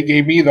because they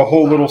gave me the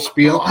whole little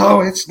spiel.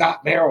 Oh, it's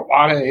not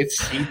marijuana.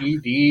 It's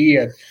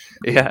CBD and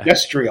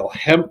industrial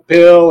hemp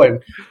pill.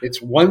 And it's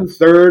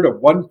 1/3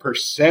 of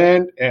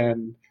 1%.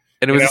 And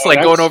it was just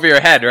like going over your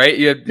head, right?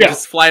 You're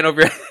just flying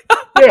over your head.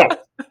 Yeah.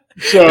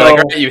 So, you're like,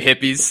 all right, you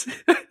hippies.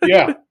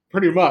 Yeah,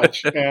 pretty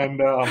much. And,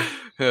 and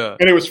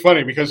it was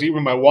funny because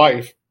even my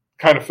wife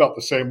kind of felt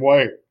the same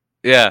way.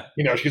 Yeah.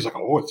 You know, she's like,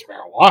 oh, it's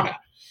marijuana.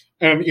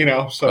 And, you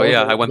know, so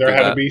there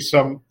had to be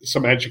some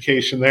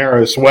education there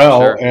as well.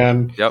 Sure.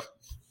 And,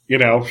 you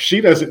know, she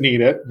doesn't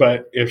need it,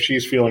 but if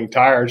she's feeling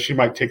tired, she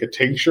might take a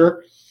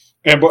tincture.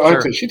 And but like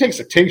I said, she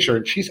takes a tincture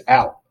and she's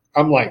out.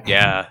 I'm like,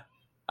 yeah,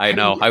 I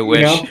know. I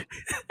wish. Know?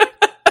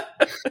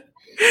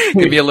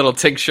 Give me a little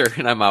tincture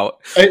and I'm out.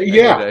 But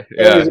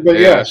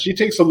she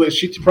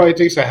probably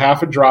takes a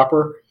half a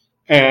dropper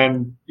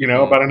and, you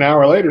know, about an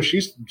hour later,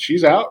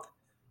 she's out.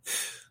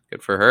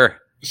 Good for her.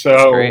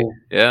 So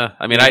yeah,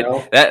 I mean,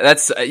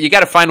 that's you got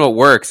to find what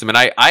works. I mean,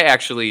 I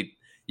actually,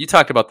 you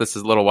talked about this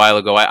a little while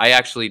ago. I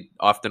actually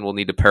often will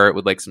need to pair it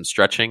with like some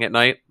stretching at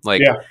night,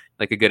 like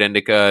a good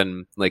indica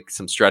and like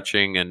some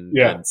stretching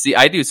and see.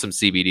 I do some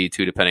CBD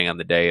too, depending on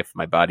the day if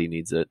my body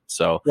needs it.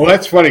 So well,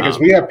 that's funny because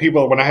we have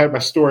people. When I had my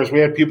stores, we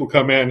had people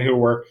come in who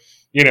were,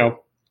 you know,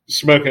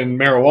 smoking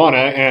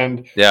marijuana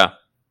and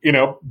you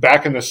know,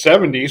 back in the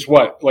 70s,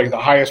 like the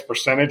highest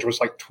percentage was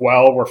like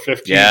 12 or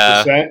 15%.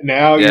 Yeah.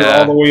 Now you're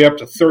all the way up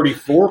to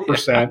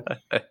 34%.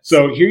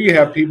 So here you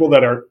have people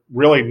that are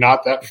really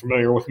not that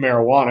familiar with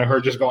marijuana who are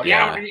just going, you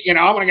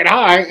know, I'm going to get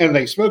high. And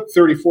they smoke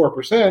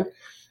 34%.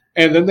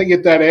 And then they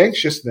get that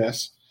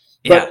anxiousness.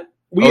 But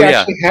we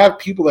actually have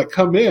people that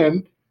come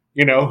in,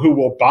 you know, who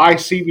will buy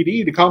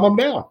CBD to calm them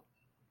down.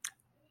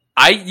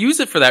 I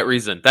use it for that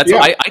reason. That's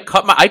why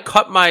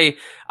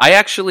I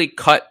actually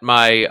cut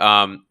my,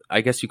 I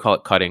guess you call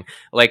it cutting,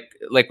 like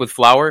with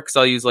flour, because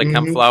I'll use like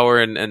hemp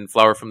flour and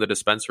flour from the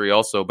dispensary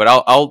also. But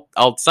I'll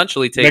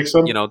essentially take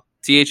you know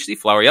THC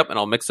flour, and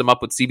I'll mix them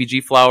up with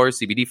CBG flour,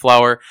 CBD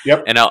flour,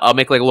 and I'll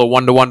make like a little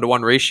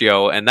 1-to-1-to-1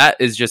 ratio, and that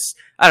is just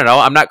I don't know.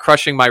 I'm not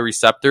crushing my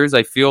receptors.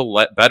 I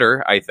feel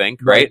better. I think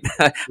right.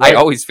 I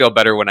always feel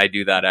better when I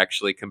do that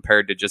actually,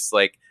 compared to just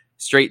like.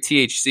 Straight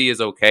THC is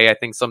okay, I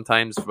think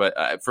sometimes,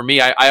 but for me,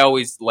 I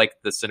always like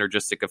the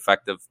synergistic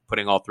effect of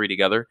putting all three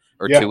together,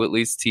 or two at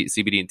least,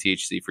 CBD and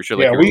THC for sure.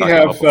 Like we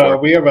have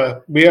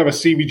a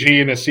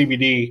CBG and a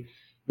CBD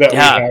that we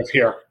have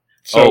here.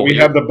 So we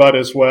have the bud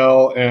as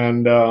well,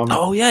 and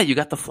you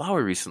got the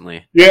flower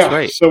recently. Yeah, that's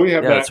great. So we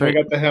have that. Right. We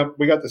got the hemp,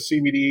 we got the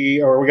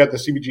CBD, or we got the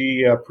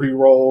CBG pre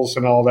rolls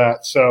and all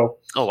that. So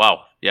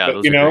wow, yeah,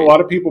 but, you know, great. A lot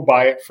of people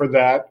buy it for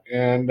that,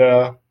 and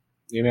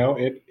you know,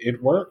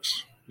 it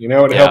works. You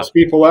know, it helps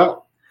people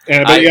out.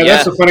 And but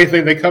that's the funny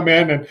thing. They come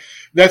in, and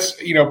that's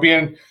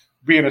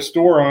being a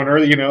store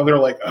owner. They're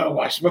like, oh,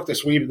 I smoke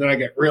this weed, and then I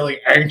get really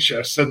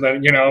anxious, and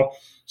then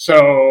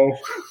so.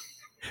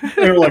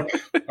 They were like,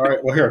 all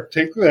right, well, here,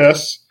 take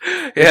this.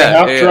 A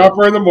half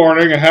dropper in the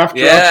morning, a half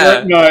dropper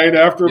at night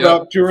after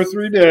about 2 or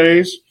 3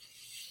 days.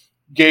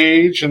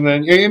 Gauge, and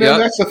then,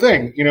 that's the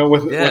thing.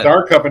 With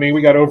our company,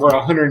 we got over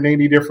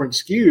 180 different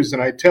SKUs,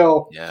 and I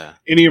tell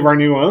any of our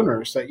new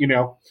owners that,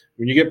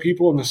 when you get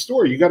people in the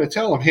store, you got to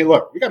tell them, hey,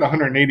 look, we got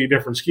 180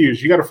 different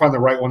SKUs. You got to find the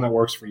right one that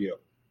works for you.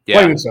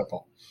 Plain and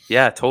simple.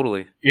 Yeah,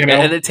 totally.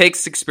 And it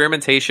takes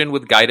experimentation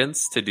with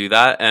guidance to do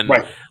that, and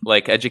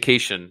like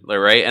education,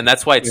 right? And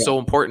that's why it's so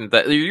important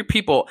that your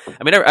people.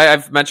 I mean,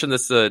 I've mentioned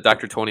this to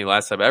Dr. Tony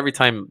last time. But every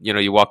time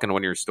you walk into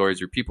one of your stores,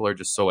 your people are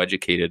just so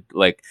educated,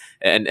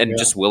 and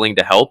just willing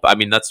to help. I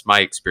mean, that's my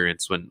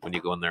experience when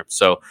you go in there.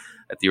 So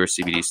at your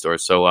CBD store.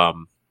 So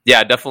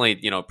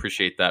definitely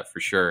appreciate that for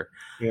sure.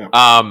 Yeah.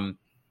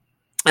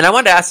 And I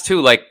wanted to ask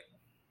too,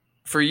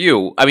 for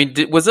you, I mean,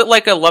 was it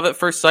like a love at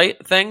first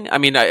sight thing? I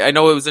mean, I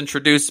know it was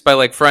introduced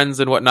by friends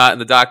and whatnot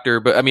and the doctor,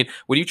 but I mean,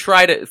 when you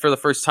tried it for the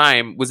first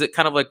time, was it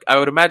kind of I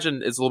would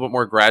imagine it's a little bit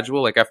more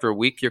gradual. Like after a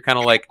week, you're kind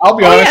of like, I'll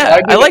be honest,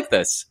 I like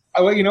this.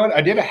 You know what?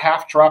 I did a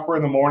half dropper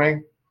in the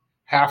morning,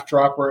 half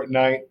dropper at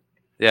night.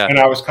 Yeah. And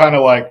I was kind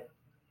of like,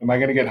 am I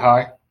going to get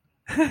high?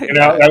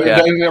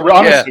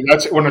 Honestly,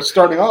 that's when it's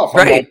starting off.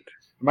 I'm like,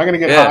 am I going to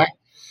get high?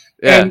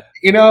 Yeah. And,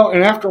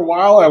 and after a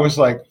while I was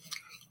like,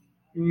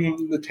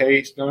 the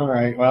taste, all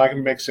right. Well, I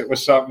can mix it with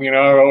something.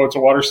 It's a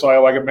water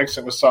soluble. I can mix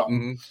it with something.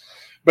 Mm-hmm.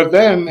 But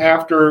then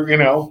after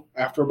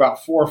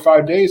about 4 or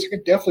 5 days, I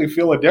could definitely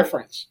feel a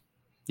difference.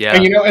 Yeah.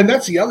 And and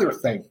that's the other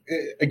thing.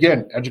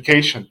 Again,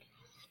 education.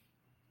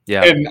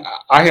 Yeah. And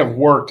I have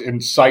worked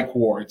in psych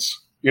wards.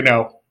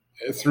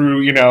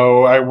 Through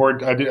I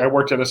worked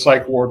at a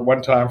psych ward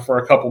one time for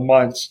a couple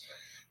months,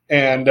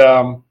 and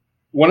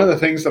one of the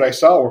things that I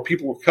saw were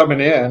people were coming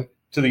in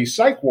to these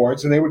psych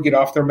wards and they would get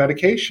off their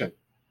medication.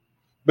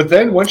 But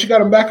then once you got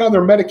them back on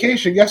their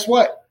medication, guess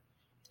what?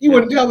 You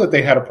wouldn't tell that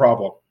they had a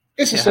problem.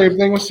 It's the same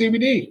thing with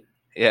CBD.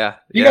 Yeah.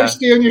 You got to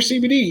stay on your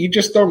CBD. You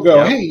just don't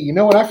go, hey, you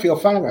know what? I feel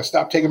fine. I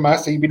stopped taking my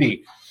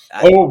CBD.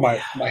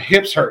 My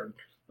hip's hurting.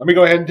 Let me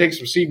go ahead and take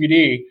some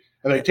CBD.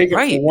 And they take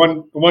it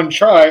for one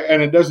try,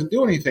 and it doesn't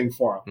do anything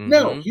for them. Mm-hmm.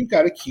 No, you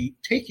got to keep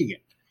taking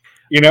it.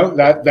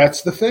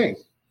 That's the thing.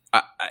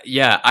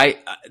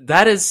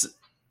 That is.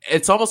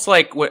 It's almost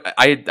like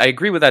I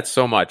agree with that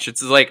so much.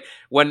 It's like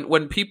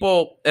when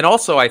people, and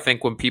also I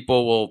think when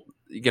people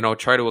will,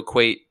 try to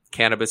equate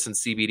cannabis and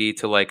CBD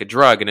to a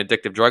drug, an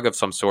addictive drug of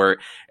some sort.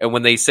 And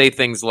when they say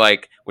things when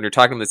you're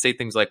talking, they say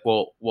things like,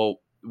 well,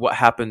 what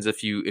happens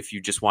if you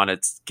just want to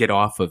get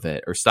off of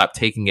it or stop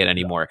taking it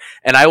anymore?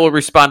 And I will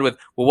respond with,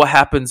 well, what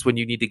happens when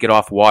you need to get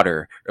off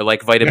water or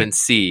vitamin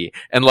C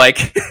and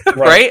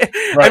right?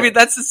 I mean,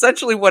 that's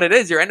essentially what it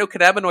is. Your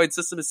endocannabinoid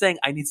system is saying,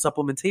 I need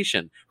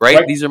supplementation,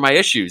 right? These are my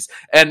issues.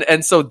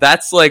 And so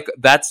that's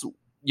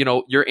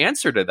your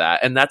answer to that.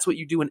 And that's what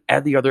you do in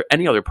any other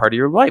part of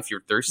your life.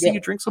 You're thirsty,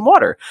 you drink some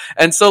water.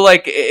 And so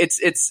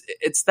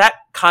it's that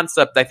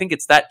concept. I think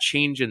it's that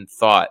change in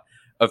thought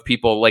of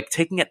people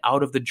taking it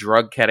out of the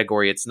drug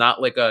category. It's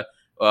not like a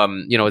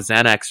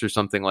Xanax or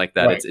something like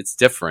that. Right. It's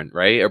different,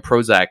 right? Or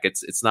Prozac. It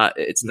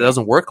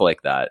doesn't work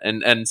like that.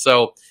 And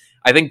so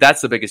I think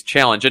that's the biggest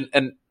challenge.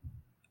 And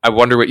I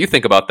wonder what you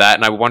think about that.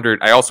 And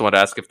I also want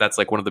to ask if that's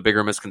one of the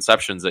bigger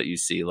misconceptions that you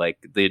see,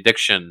 the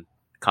addiction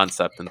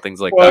concept and things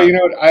like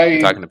that.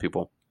 Talking to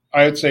people.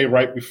 I would say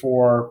right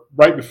before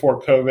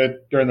COVID,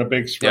 during the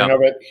big spring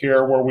of it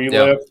here where we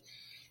lived,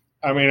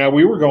 I mean,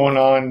 we were going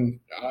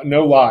on,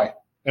 no lie,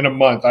 in a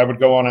month, I would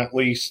go on at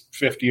least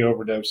 50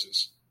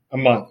 overdoses a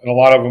month. And a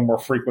lot of them were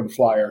frequent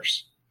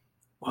flyers,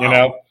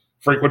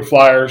 frequent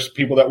flyers,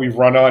 people that we've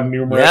run on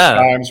numerous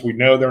times. We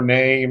know their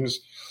names,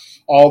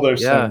 all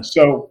those things.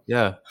 So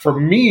for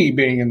me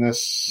being in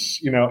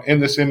this, in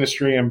this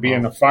industry and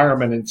being a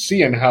fireman and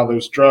seeing how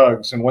those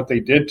drugs and what they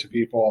did to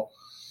people,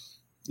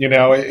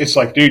 it's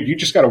like, dude, you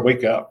just got to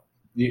wake up.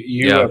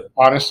 You have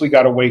honestly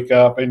got to wake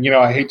up. And,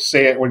 I hate to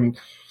say it when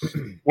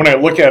I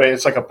look at it,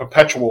 it's like a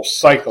perpetual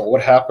cycle.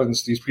 What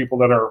happens, these people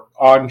that are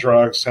on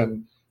drugs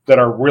and that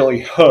are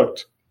really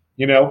hooked,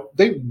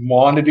 they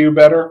want to do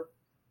better.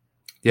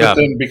 Yeah. But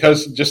then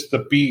because just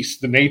the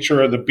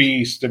nature of the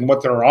beast and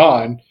what they're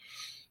on,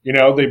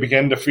 they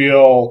begin to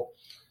feel,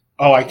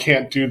 oh, I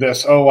can't do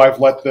this. Oh, I've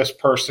let this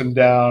person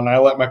down. I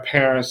let my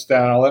parents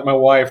down. I let my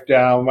wife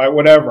down, my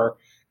whatever.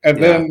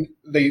 And then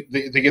they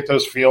get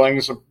those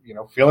feelings of,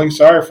 feeling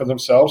sorry for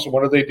themselves. And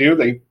what do?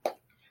 They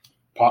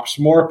pop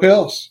some more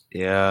pills.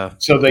 Yeah.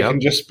 So they can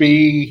just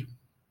be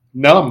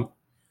numb,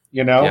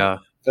 Yeah.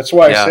 That's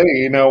why I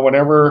say,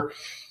 whenever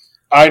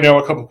I know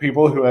a couple of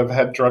people who have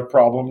had drug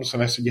problems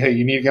and I said, hey,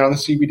 you need to get on the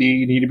CBD,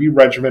 you need to be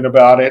regimented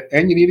about it,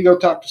 and you need to go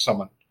talk to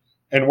someone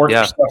and work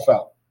your stuff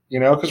out,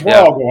 because we're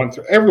all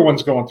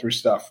everyone's going through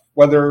stuff,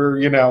 whether,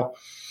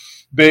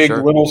 big,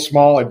 little,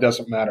 small, it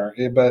doesn't matter.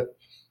 But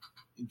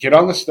get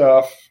on the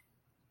stuff,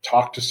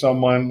 talk to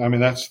someone. I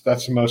mean, that's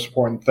the most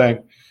important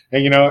thing.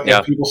 And,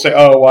 if people say,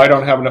 oh, well, I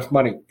don't have enough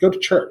money, go to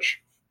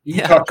church. You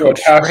can talk to a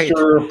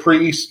pastor, a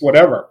priest,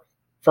 whatever,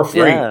 for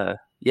free.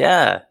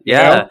 Yeah.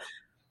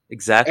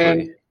 Exactly.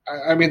 And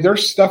I mean,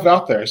 there's stuff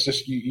out there. It's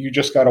just, you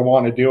just got to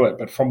want to do it.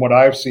 But from what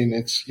I've seen,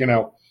 it's,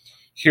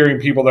 hearing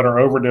people that are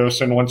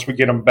overdosing once we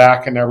get them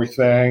back and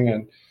everything.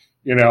 And,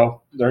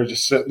 they're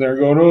just sitting there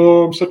going,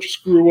 oh, I'm such a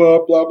screw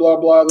up, blah, blah,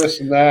 blah, this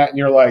and that. And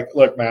you're like,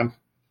 look, man,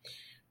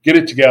 get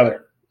it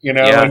together,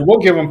 and we'll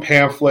give them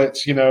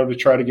pamphlets, to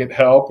try to get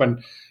help.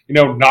 And,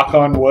 knock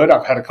on wood,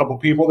 I've had a couple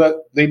people that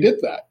they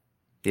did that.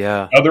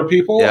 Yeah. Other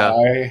people,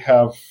 I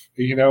have,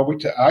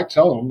 I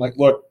tell them, like,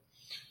 look,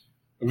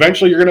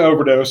 eventually you're going to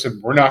overdose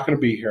and we're not going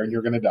to be here and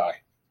you're going to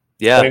die.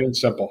 Yeah. Plain and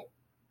simple.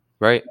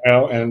 Right.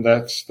 And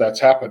that's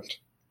happened,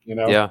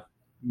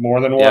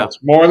 more than once,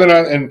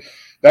 and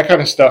that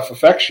kind of stuff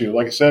affects you.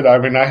 Like I said, I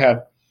mean,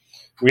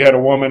 we had a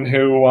woman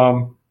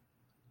who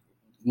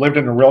lived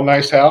in a real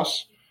nice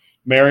house,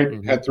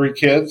 married, had 3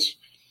 kids.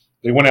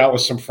 They went out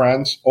with some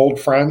friends, old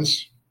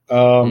friends.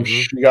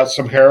 She got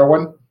some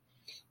heroin.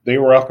 They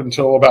were up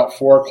until about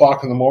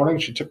 4:00 in the morning.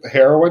 She took the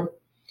heroin.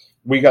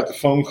 We got the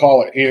phone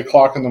call at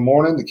 8:00 in the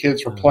morning. The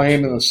kids were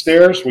playing in the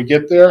stairs. We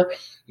get there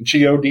and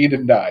she OD'd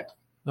and died.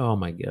 Oh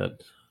my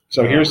God.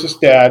 So here's this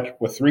dad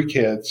with 3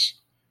 kids,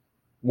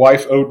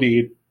 wife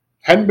OD'd,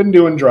 hadn't been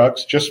doing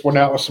drugs, just went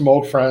out with some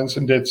old friends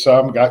and did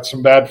some, got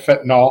some bad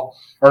fentanyl.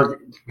 Or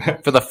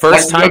for the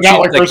first time, not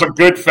like there's a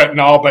good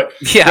fentanyl, but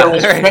there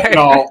was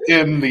fentanyl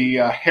in the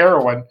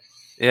heroin.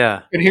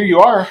 Yeah. And here you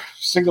are,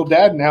 single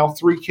dad now,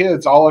 3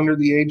 kids, all under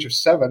the age of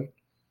 7.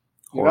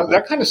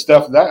 That kind of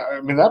stuff,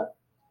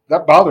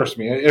 that bothers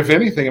me. If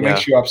anything, it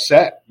makes you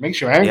upset, makes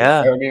you angry.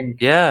 Yeah. I mean,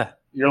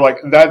 you're like,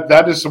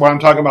 that is what I'm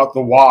talking about,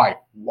 the why.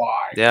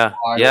 Why? Yeah.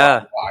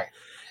 Why?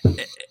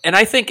 And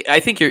I think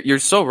you're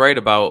so right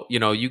about,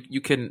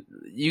 you can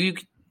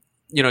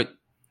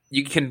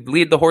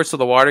lead the horse to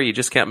the water, you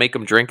just can't make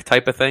them drink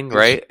type of thing,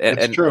 right?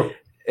 It's true.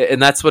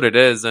 And that's what it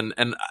is.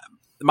 And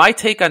my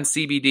take on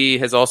CBD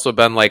has also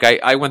been like,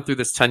 I went through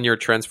this 10-year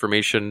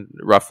transformation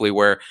roughly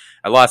where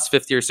I lost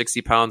 50 or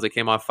 60 pounds. I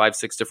came off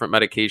 5-6 different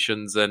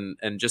medications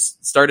and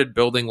just started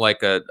building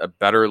like a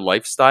better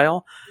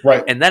lifestyle.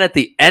 Right. And then at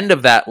the end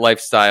of that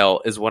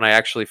lifestyle is when I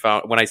actually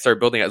when I started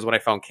building it, is when I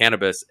found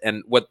cannabis.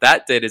 And what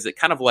that did is it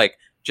kind of like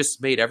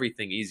just made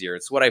everything easier.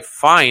 It's what I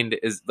find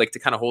is like to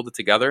kind of hold it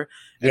together.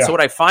 And so what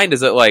I find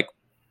is that like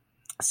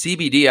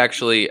CBD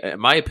actually, in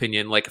my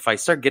opinion, like if I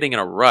start getting in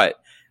a rut,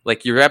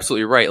 like you're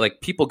absolutely right.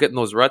 Like people get in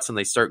those ruts and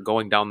they start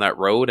going down that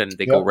road and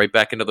they go right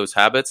back into those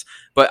habits.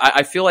 But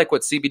I feel like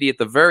what CBD at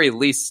the very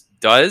least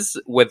does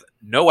with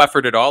no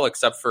effort at all,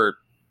 except for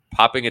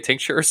popping a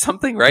tincture or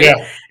something, right?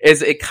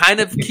 Is it kind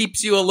of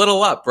keeps you a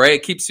little up, right?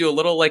 It keeps you a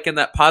little like in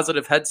that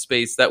positive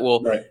headspace that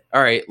will,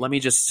 all right,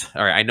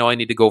 I know I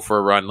need to go for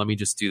a run. Let me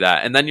just do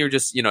that. And then you're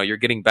just, you're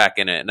getting back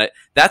in it. And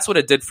that's what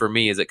it did for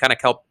me is it kind of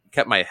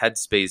kept my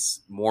headspace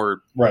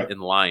more in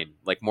line,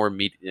 like more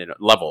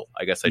level,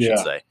 I guess I should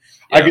say.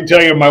 I can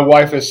tell you, my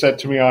wife has said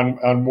to me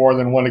on more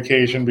than one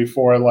occasion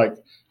before, like,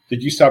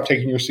 did you stop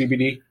taking your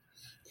CBD?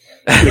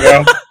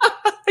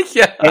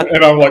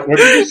 And I'm like, what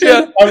did you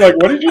say? I'm like,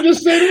 what did you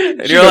just say to me?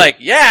 And you're like,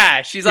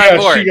 she's on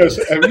board. She goes,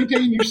 have you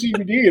taken your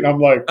CBD? And I'm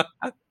like,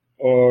 I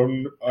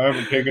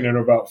haven't taken it in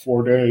about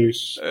 4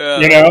 days. So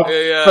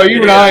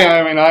even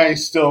I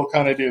still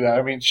kind of do that.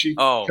 I mean, she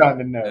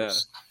kind of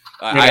knows.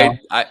 And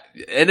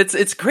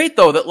it's great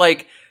though that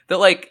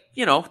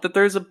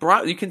there's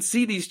you can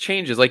see these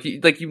changes, like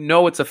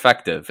it's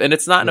effective and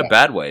it's not in a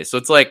bad way. So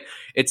it's like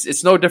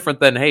it's no different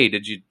than, hey,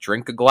 did you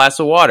drink a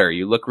glass of water?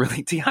 You look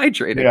really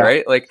dehydrated,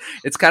 right? Like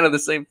it's kind of the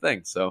same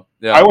thing. So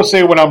I will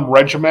say when I'm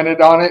regimented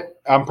on it,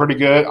 I'm pretty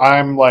good.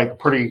 I'm like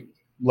pretty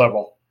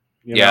level.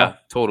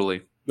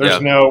 Totally.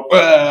 There's no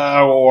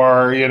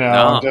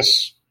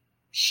just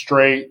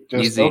straight,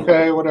 just easy.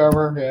 Okay,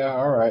 whatever. Yeah,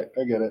 all right,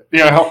 I get it.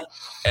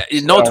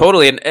 No,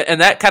 totally.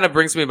 And that kind of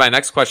brings me to my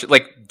next question.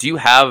 Like, do you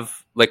have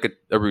like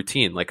a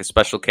routine, like a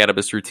special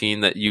cannabis routine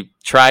that you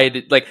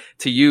tried like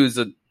to use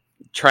and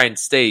try and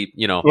stay,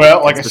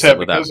 Well, like I said,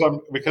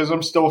 because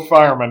I'm still a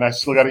fireman, I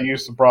still got to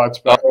use the broad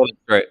spectrum.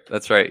 Oh,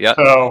 that's right. Yeah.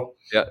 So,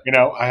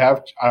 I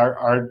have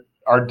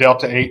our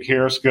Delta 8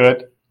 here is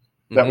good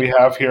that we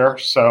have here.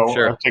 So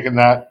I've taken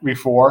that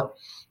before.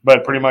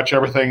 But pretty much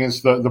everything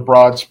is the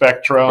broad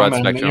spectrum,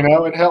 and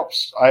it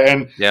helps.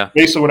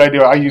 Basically what I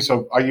do, I use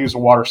a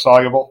water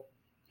soluble,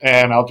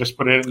 and I'll just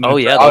put it in.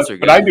 Those are good.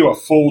 But I do a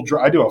full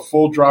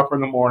dropper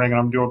in the morning, and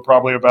I'm doing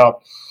probably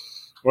about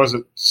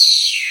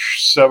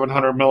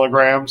 700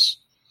 milligrams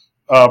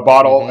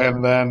bottle,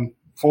 and then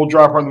full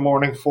dropper in the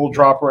morning, full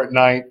dropper at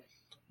night.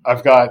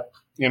 I've got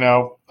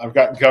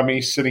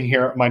gummies sitting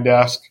here at my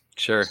desk.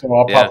 Sure. So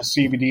I'll pop a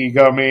CBD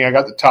gummy. I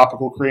got the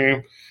topical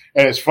cream.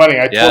 And it's funny,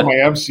 I tore my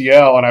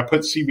MCL and I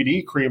put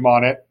CBD cream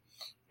on it,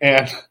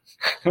 and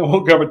I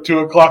woke up at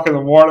 2:00 in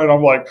the morning.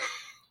 I'm like,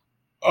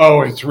 oh,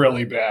 it's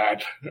really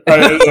bad.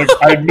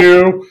 I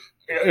knew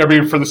I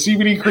mean, for the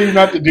CBD cream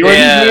not to do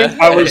anything,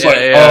 I was oh,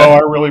 I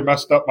really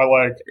messed up my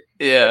leg.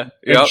 Yeah.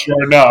 And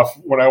sure enough,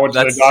 when I went to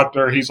the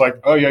doctor, he's like,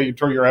 oh, yeah, you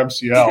tore your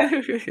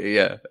MCL.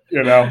 Yeah.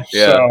 You know,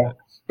 so.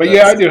 But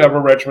I do have a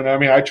regimen. I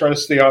mean, I try to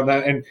stay on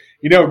that. And,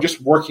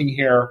 just working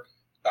here,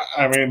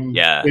 I mean,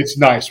 it's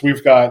nice.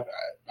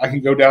 I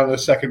can go down to the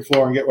second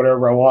floor and get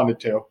whatever I wanted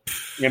to,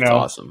 That's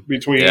awesome.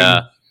 Between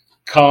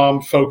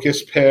calm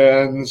focus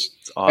pens.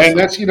 Awesome. And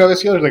that's the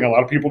other thing. A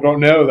lot of people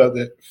don't know that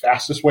the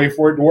fastest way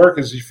for it to work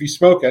is if you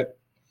smoke it.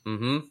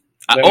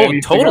 Mm-hmm.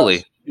 Totally.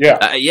 Else.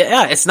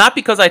 Yeah. It's not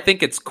because I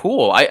think it's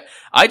cool.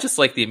 I just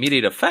like the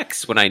immediate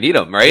effects when I need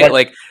them, right?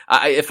 Like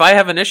if I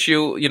have an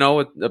issue,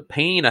 with a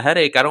pain, a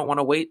headache, I don't want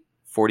to wait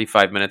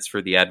 45 minutes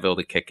for the Advil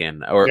to kick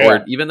in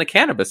or even the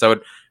cannabis. I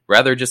would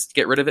rather just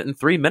get rid of it in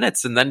 3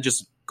 minutes and then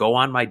just go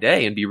on my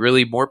day and be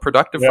really more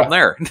productive from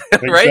there.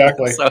 Right?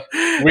 Exactly. So,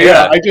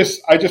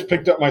 I just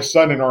picked up my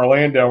son in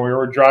Orlando. We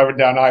were driving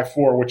down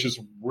I-4, which is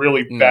a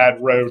really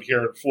bad road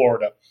here in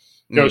Florida.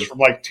 It goes from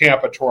like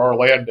Tampa to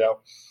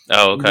Orlando.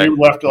 Oh, okay. We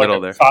left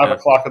at 5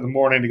 o'clock in the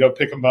morning to go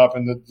pick him up,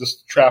 and the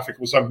traffic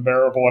was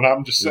unbearable. And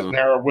I'm just sitting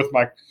there with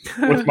my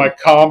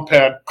calm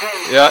pen.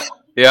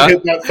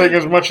 Hit that thing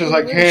as much as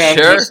I can,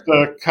 just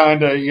to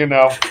kind of,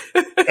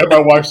 And my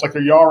wife's like, "Are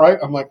you all right?"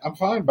 I'm like, "I'm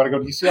fine." But I go,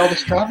 "Do you see all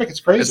this traffic? It's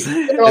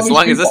crazy." As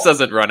long as this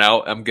doesn't run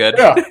out, I'm good.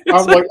 Yeah,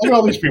 I'm like, look at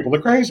all these people.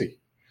 They're crazy.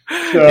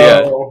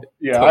 So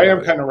totally. I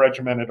am kind of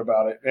regimented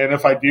about it. And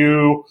if I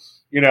do,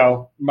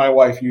 my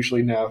wife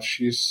usually knows.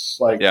 She's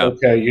like,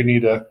 "Okay, you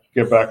need to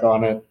get back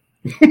on it."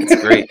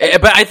 It's great.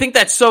 But I think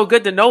that's so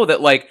good to know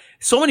that like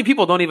so many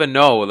people don't even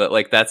know that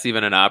like that's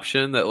even an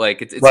option. That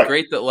like it's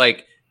great that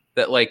like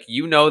that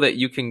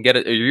you can get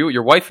it, or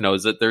your wife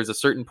knows that there's a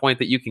certain point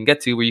that you can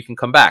get to where you can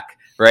come back,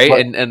 right?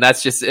 And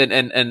that's just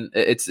and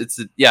it's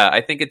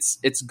I think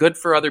it's good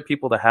for other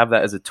people to have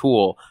that as a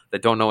tool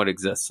that don't know it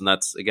exists, and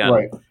that's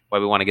again why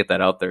we want to get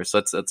that out there.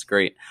 So that's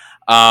great.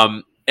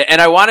 And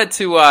I wanted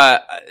to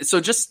so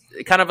just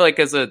kind of like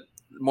as a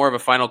more of a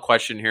final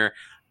question here.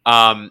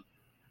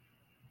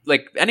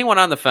 Like anyone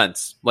on the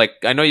fence, like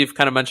I know you've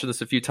kind of mentioned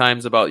this a few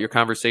times about your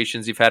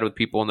conversations you've had with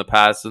people in the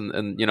past and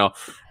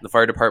the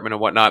fire department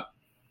and whatnot.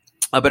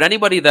 But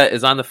anybody that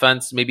is on the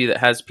fence, maybe that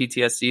has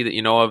PTSD that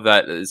you know of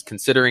that is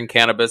considering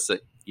cannabis,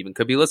 that even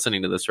could be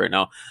listening to this right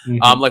now.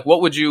 Like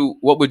what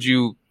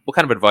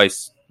kind of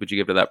advice would you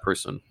give to that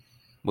person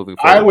moving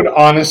forward?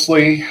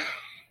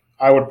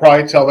 I would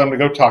probably tell them to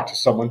go talk to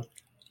someone,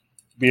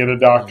 be it a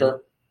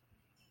doctor,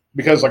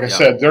 because like I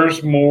said,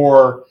 there's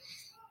more.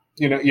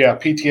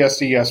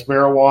 PTSD, yes,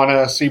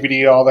 marijuana,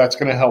 CBD, all that's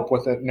going to help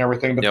with it and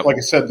everything. But like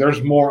I said,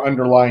 there's more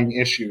underlying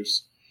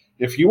issues.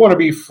 If you want to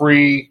be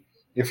free,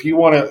 if you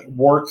want to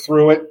work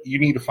through it, you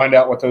need to find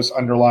out what those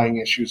underlying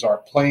issues are,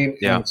 plain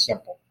and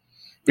simple.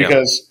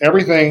 Because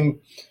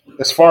everything,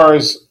 as far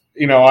as,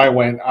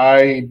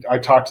 I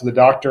talked to the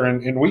doctor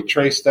and we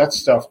traced that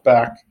stuff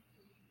back,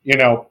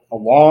 a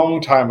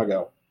long time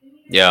ago.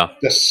 Yeah.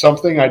 That's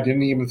something I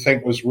didn't even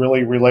think was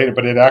really related,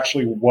 but it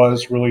actually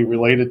was really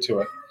related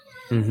to it.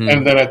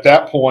 And then at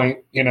that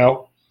point,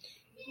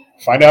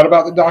 find out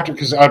about the doctor.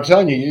 Because I'm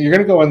telling you, you're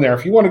going to go in there.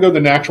 If you want to go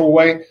the natural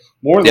way,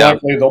 more than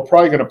likely, they'll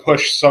probably going to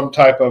push some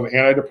type of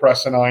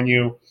antidepressant on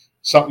you,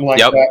 something like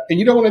that. And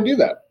you don't want to do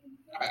that.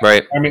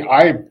 Right. I mean,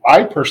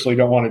 I personally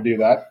don't want to do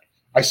that.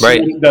 I see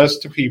what it does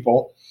to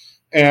people.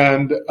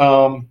 And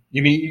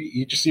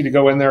you just need to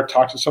go in there,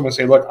 talk to someone and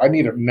say, look, I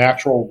need a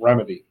natural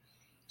remedy.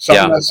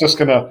 Something that's just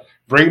going to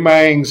bring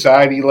my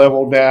anxiety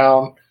level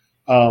down.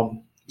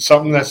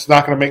 Something that's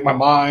not going to make my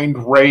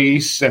mind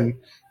race and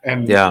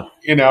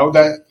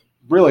that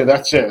really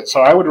that's it. So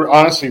I would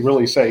honestly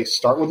really say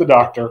start with the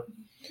doctor.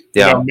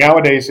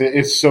 Nowadays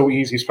it's so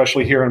easy,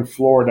 especially here in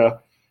Florida,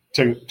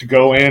 to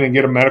go in and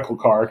get a medical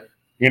card.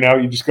 You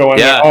just go in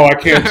there, oh, I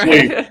can't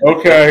sleep.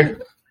 Okay,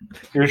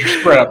 here's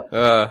your script.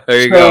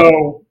 There you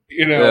go.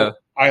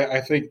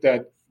 I think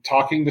that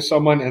talking to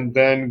someone and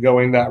then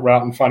going that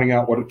route and finding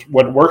out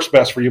what works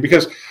best for you,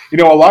 because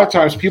a lot of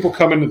times people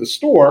come into the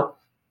store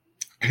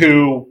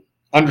who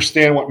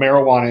understand what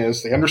marijuana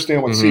is, they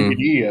understand what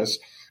CBD is,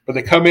 but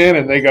they come in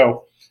and they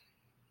go,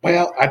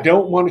 well, I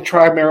don't want to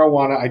try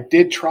marijuana. I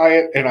did try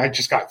it and I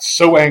just got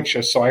so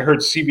anxious, so I heard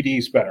CBD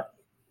is better.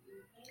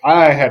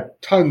 I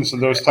had tons of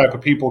those type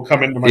of people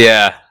come into my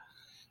store,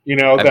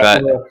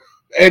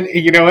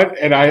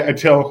 and I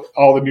tell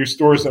all the new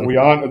stores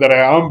that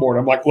I onboard,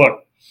 I'm like,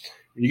 look,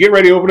 when you get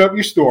ready to open up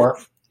your store,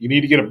 you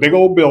need to get a big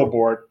old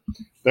billboard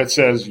that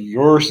says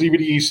your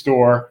CBD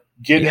store,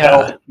 get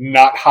help,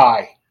 not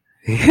high.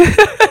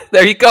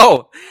 There you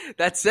go.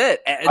 That's it.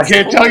 I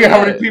can't tell you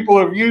how many people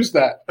have used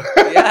that.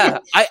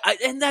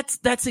 And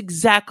that's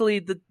exactly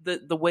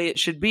the way it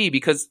should be,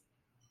 because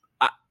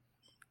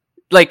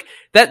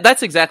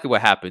that's exactly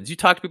what happens. You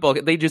talk to people,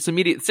 they just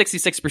immediately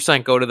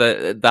 66% go to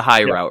the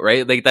high route,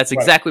 right? Like that's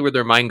exactly where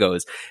their mind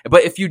goes.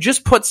 But if you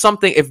just put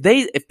something,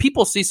 if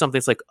people see something,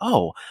 it's like,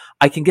 oh,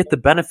 I can get the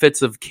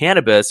benefits of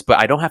cannabis, but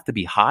I don't have to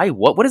be high.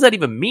 What does that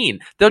even mean?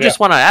 They'll just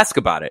want to ask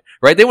about it,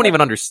 right? They won't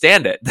even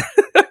understand it.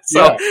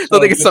 So I don't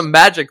think it's some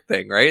magic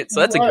thing, right? So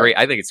that's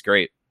I think it's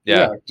great.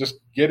 Yeah. Just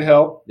get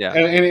help. Yeah.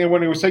 And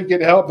when we say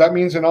get help, that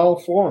means in all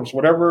forms,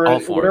 whatever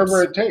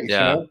it takes.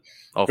 Yeah.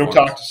 Go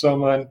talk to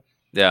someone.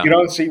 Yeah. Get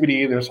on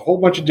CBD. There's a whole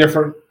bunch of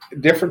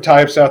different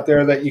types out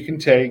there that you can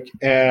take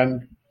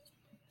and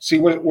see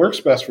what works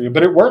best for you.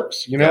 But it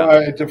works.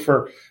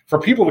 For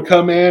people to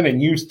come in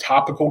and use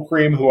topical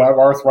cream who have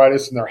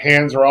arthritis and their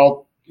hands are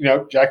all,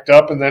 jacked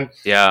up, and then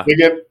they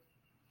get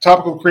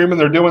topical cream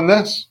and they're doing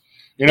this.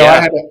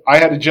 I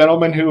had a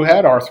gentleman who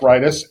had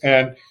arthritis,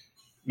 and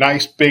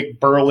nice, big,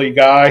 burly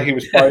guy. He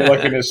was probably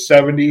like in his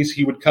 70s.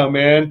 He would come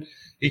in.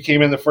 He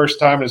came in the first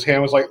time, and his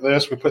hand was like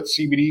this. We put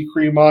CBD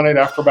cream on it.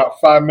 After about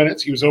 5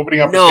 minutes, he was opening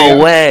up his hand.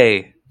 No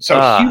way.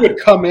 So he would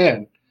come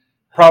in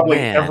probably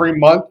every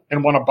month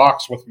and want to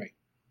box with me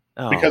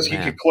because he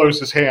could close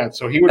his hand.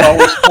 So he would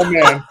always come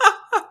in,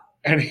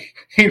 and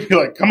he'd be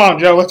like, "Come on,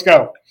 Joe, let's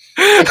go."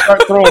 And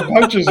start throwing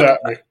punches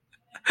at me.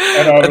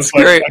 And I was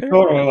I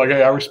told him,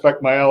 hey, I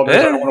respect my elders.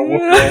 I don't want to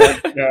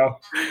whoop them.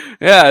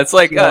 Yeah, it's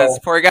like this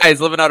poor guy is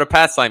living out a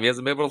pastime. He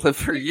hasn't been able to live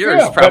for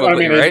years,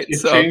 probably, right?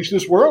 It changed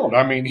his world.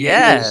 I mean, he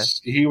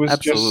was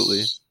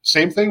absolutely. Just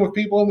same thing with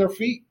people on their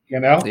feet,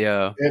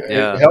 Yeah.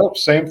 It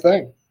helps, same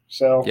thing.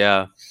 So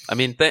yeah, I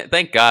mean,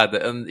 thank God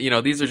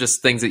that, these are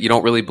just things that you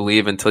don't really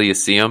believe until you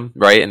see them,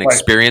 right, and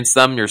experience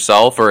them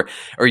yourself, or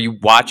you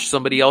watch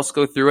somebody else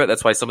go through it.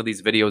 That's why some of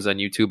these videos on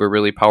YouTube are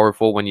really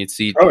powerful when you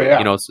see,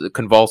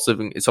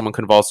 someone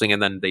convulsing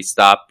and then they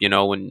stop,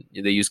 when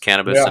they use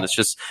cannabis, and it's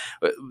just,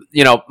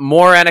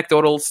 more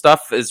anecdotal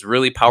stuff is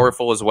really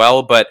powerful as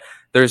well, but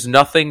there's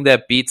nothing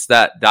that beats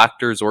that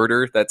doctor's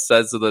order that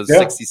says those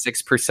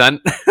 66%,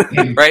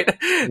 right?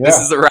 Yeah. This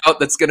is the route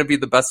that's going to be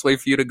the best way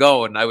for you to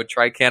go. And I would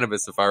try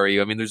cannabis if I were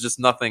you. I mean, there's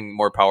just nothing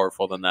more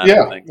powerful than that.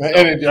 Yeah.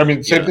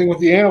 And same thing with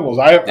the animals.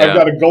 I've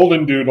got a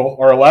golden doodle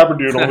or a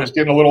labradoodle who's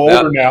getting a little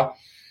older now.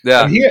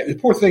 Yeah. And the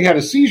poor thing had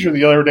a seizure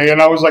the other day. And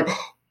I was like,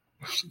 oh,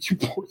 you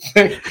poor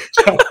thing.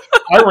 So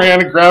I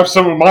ran and grabbed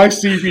some of my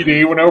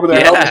CBD, went over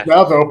there, held his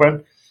mouth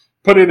open,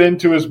 put it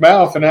into his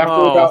mouth. And after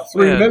about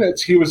 3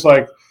 minutes, he was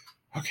like,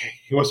 okay,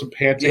 he wasn't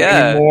panting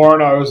anymore,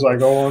 and I was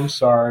like, "Oh, I'm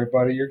sorry,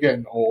 buddy, you're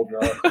getting older."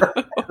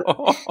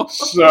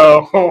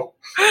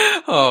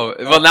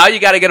 Well, now you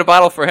got to get a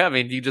bottle for him. I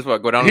mean, you just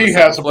go down. He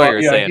has a bottle.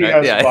 He has a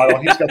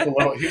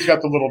bottle. He's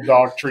got the little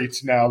dog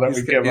treats now that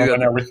we give him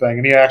and everything,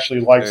 and he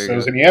actually likes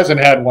those. And he hasn't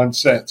had one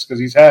since because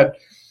he's had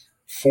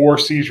 4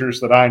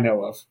 seizures that I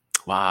know of.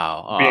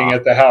 Wow, being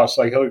at the house,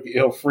 like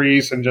he'll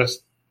freeze and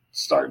just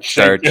start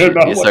shaking.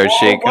 You start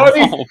shaking.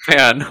 Oh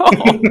man.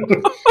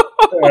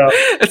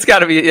 It's got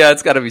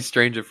to be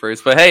strange at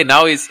first, but hey,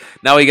 now he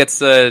gets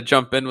to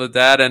jump in with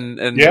Dad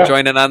and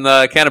join in on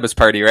the cannabis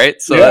party,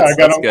 right? So I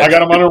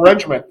got him on a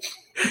regiment.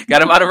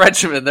 Got him on a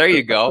regiment. There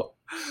you go.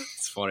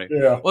 It's funny.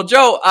 Yeah. Well,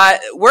 Joe,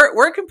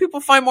 where can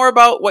people find more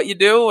about what you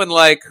do and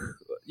like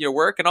your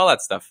work and all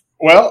that stuff?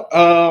 Well,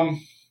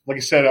 like I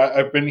said,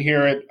 I've been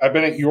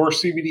at your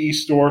CBD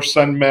store,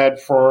 SunMed,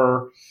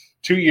 for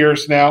 2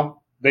 years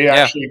now. They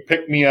actually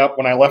picked me up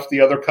when I left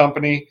the other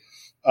company.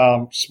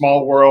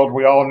 Small world.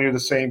 We all knew the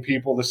same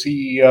people, the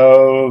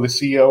CEO, the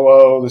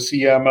COO, the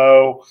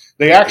CMO.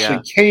 They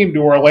actually came to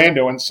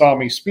Orlando and saw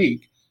me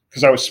speak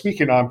because I was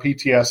speaking on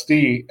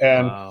PTSD.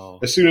 And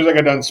as soon as I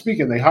got done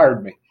speaking, they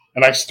hired me.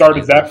 And I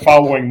started that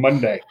following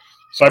Monday.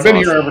 So I've been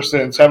here ever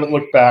since. Haven't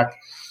looked back.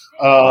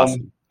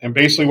 And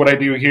basically what I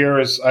do here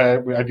is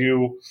I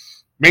do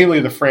mainly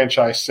the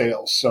franchise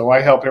sales. So I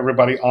help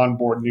everybody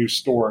onboard new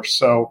stores.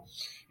 So,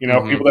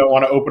 people that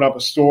want to open up a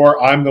store,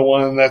 I'm the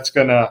one that's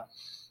going to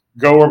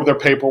go over their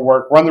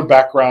paperwork, run their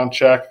background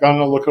check, going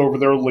to look over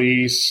their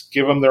lease,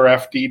 give them their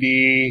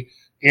FDD,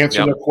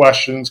 answer their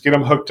questions, get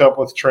them hooked up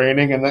with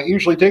training. And that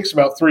usually takes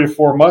about 3 to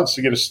 4 months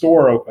to get a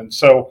store open.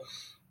 So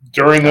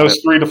during those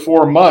 3 to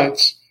 4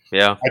 months,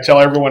 I tell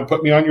everyone,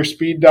 put me on your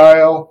speed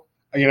dial.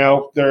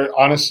 They're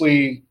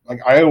honestly,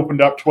 like, I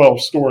opened up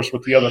 12 stores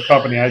with the other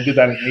company. I did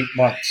that in 8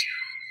 months.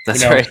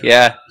 That's right.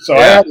 Yeah. So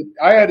I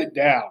had it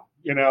down,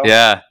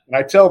 Yeah. And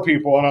I tell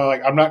people, and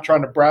I'm not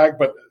trying to brag,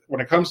 but when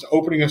it comes to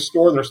opening a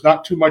store, there's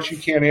not too much you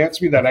can't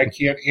answer me that I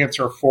can't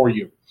answer for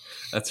you.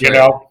 That's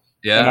right.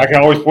 Yeah. And I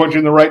can always point you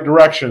in the right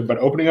direction, but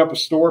opening up a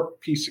store,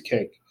 piece of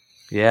cake.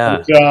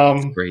 Yeah. But,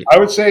 I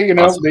would say,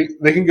 awesome.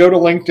 they can go to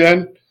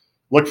LinkedIn,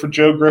 look for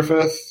Joe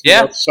Griffith,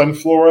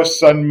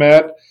 Sunflorist,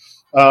 SunMed,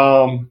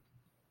 or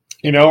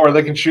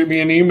they can shoot me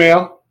an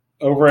email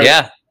over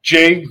at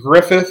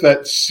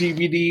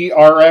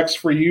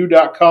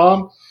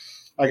jgriffith@cbdrxforyou.com.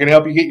 I can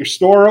help you get your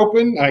store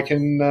open. I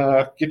can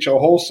get you a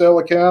wholesale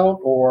account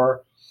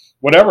or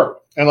whatever.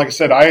 And like I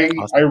said,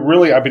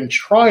 I've been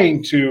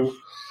trying to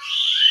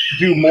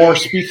do more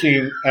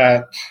speaking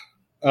at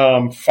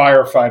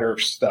firefighter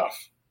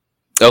stuff.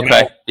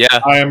 Okay.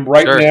 I am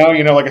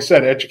now, like I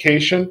said,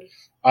 education.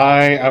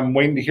 I am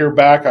waiting to hear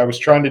back. I was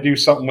trying to do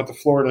something with the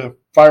Florida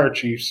Fire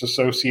Chiefs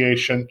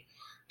Association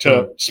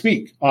to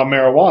speak on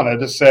marijuana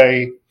to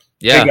say,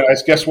 hey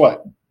guys, guess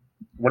what?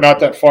 We're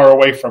not that far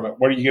away from it.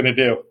 What are you going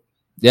to do?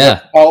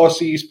 Yeah. What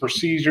policies,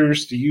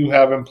 procedures do you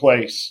have in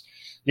place?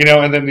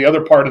 And then the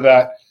other part of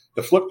that,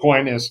 the flip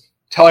coin is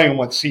telling them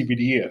what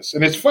CBD is.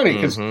 And it's funny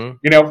because,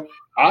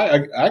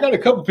 I got a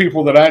couple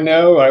people that I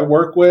know, I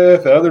work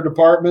with, other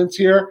departments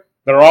here,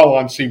 that are all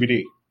on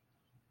CBD.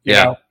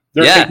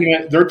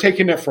 They're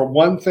taking it for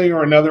one thing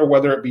or another,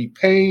 whether it be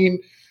pain,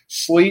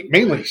 sleep,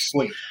 mainly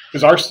sleep,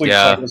 because our sleep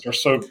cycles are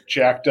so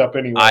jacked up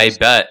anyway. I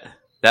bet.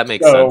 That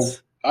makes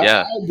sense.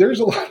 There's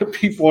a lot of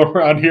people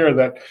around here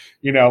that,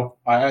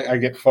 I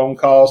get phone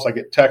calls, I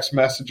get text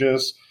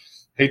messages.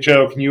 Hey,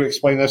 Joe, can you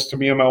explain this to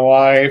me and my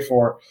wife?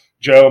 Or,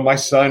 Joe, my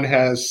son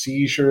has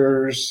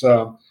seizures.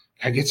 Can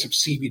I get some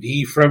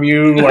CBD from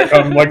you? Like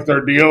I'm like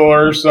their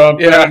dealer or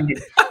something. Yeah.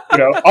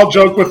 I'll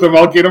joke with them.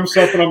 I'll get them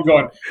something. I'm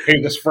going,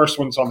 hey, this first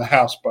one's on the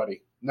house,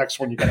 buddy. Next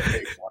one you got to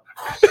pay for.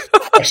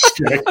 I'm just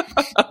kidding.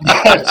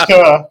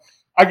 But,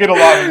 I get a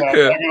lot of that.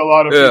 I get a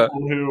lot of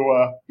people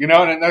who,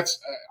 and that's,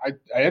 I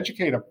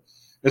educate them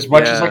as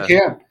much as I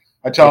can.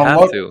 I tell them,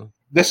 look,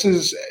 this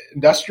is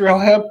industrial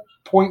hemp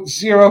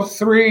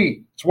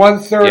 0.03. It's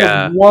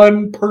 1/3 of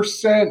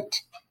 1%.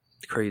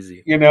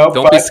 Crazy.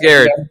 Don't be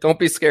scared. Don't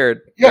be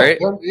scared. Yeah. Right?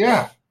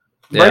 Yeah.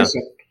 Embrace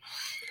it.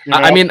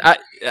 I mean,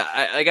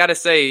 I got to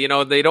say,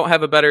 they don't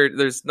have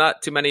there's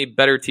not too many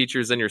better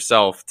teachers than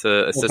yourself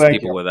to assist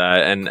people with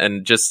that.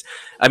 And just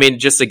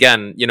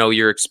again,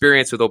 your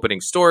experience with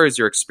opening stores,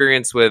 your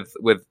experience with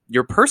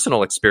your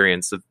personal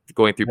experience of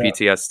going through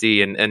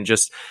PTSD and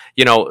just,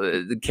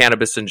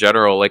 cannabis in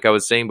general. Like I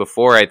was saying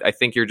before, I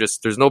think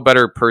there's no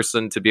better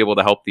person to be able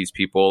to help these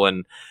people.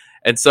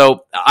 And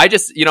so I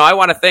just, I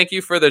want to thank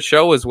you for the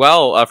show as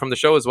well, from the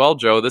show as well,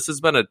 Joe. This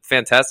has been a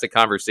fantastic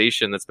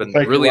conversation that's been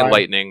really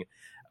enlightening.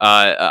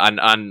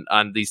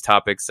 On these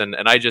topics. And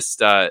I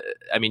just,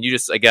 you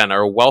just, again,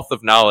 are a wealth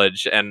of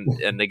knowledge.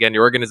 And again,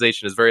 your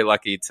organization is very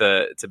lucky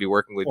to be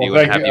working with you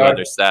and have you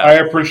understand. I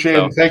appreciate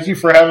it. Thank you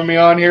for having me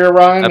on here,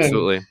 Ryan.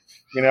 Absolutely. And,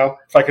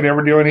 if I could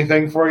ever do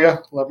anything for you,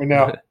 let me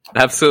know.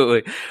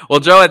 Absolutely.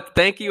 Well, Joe,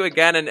 thank you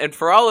again. And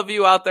for all of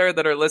you out there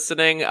that are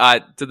listening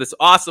to this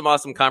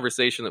awesome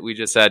conversation that we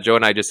just had, Joe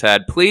and I just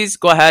had, please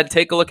go ahead,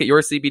 take a look at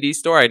your CBD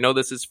store. I know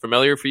this is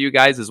familiar for you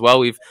guys as well.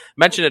 We've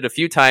mentioned it a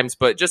few times,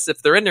 but just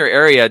if they're in their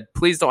area,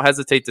 please don't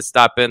hesitate to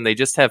stop in. They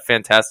just have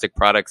fantastic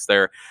products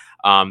there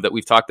that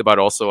we've talked about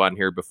also on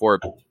here before.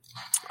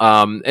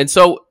 And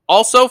so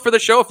also for the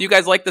show, if you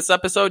guys like this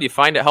episode, you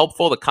find it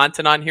helpful, the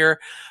content on here,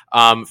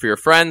 for your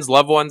friends,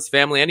 loved ones,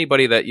 family,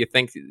 anybody that you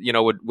think,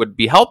 would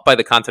be helped by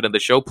the content of the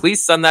show,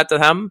 please send that to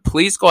them.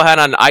 Please go ahead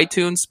on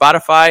iTunes,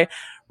 Spotify,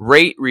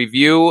 rate,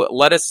 review,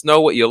 let us know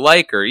what you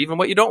like or even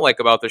what you don't like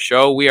about the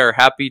show. We are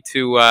happy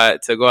to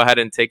go ahead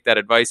and take that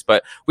advice.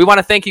 But we want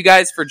to thank you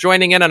guys for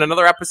joining in on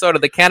another episode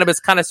of the Cannabis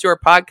Connoisseur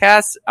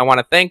Podcast. I want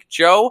to thank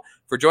Joe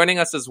for joining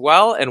us as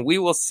well. And we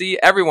will see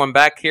everyone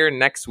back here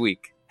next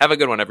week. Have a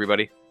good one,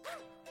 everybody.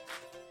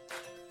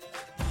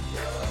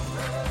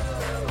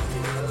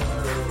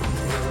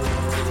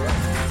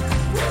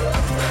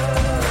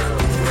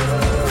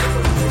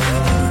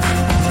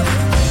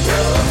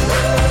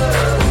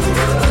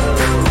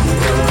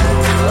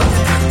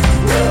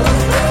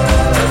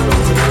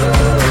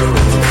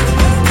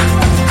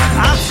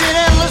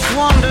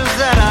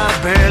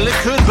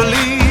 Could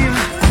believe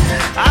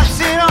I've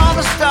seen all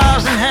the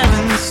stars in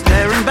heaven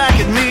staring back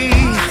at me.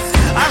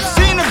 I've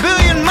seen a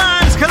billion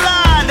minds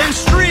collide and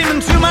stream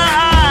into my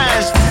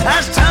eyes.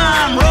 As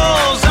time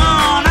rolls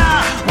on,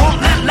 I won't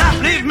let life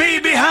leave me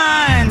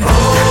behind. Oh,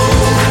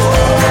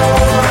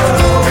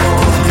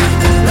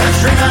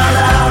 let's dream out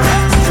loud.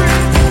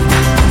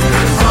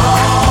 'Cause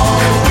all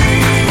we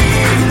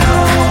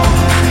know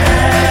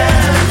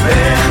has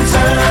been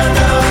turned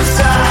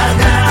upside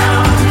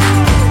down.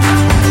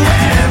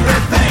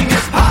 Everything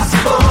is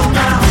possible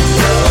now.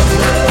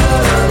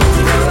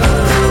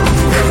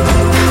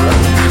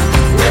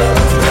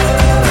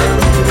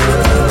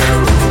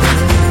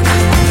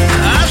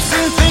 I've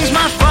seen things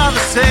my father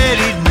said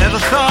he'd never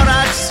thought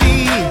I'd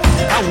see.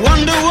 I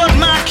wonder what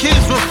my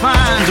kids will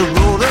find to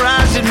roll their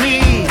eyes at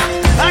me.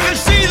 I can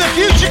see the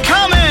future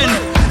coming,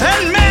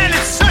 and man,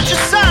 it's such a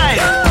sight.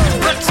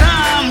 But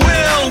time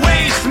will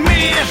waste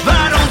me if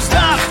I don't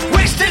stop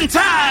wasting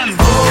time.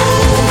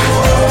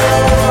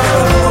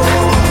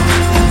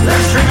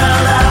 Let's dream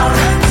out loud.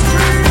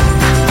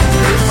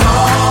 'Cause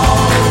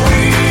all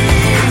we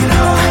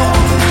know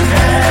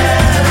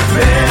has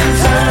been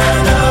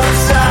turned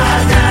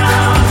upside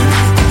down.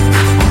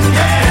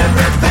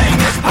 Everything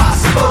is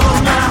possible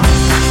now.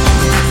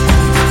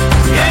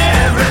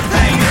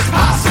 Everything is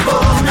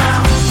possible now.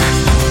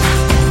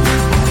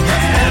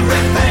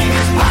 Everything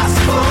is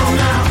possible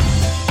now.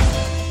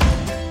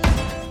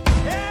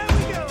 Here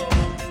we go.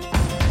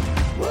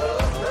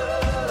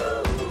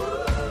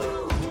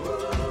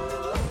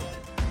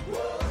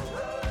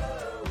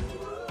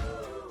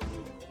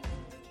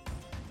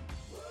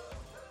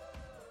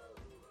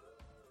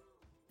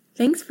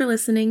 Thanks for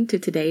listening to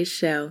today's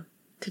show.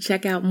 To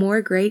check out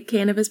more great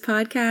cannabis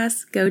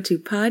podcasts, go to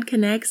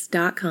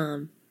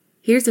podconnects.com.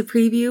 Here's a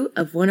preview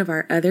of one of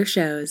our other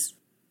shows.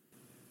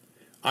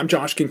 I'm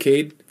Josh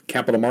Kincaid,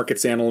 capital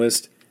markets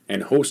analyst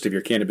and host of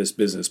your cannabis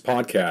business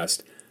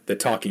podcast, The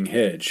Talking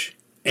Hedge,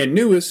 and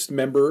newest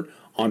member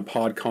on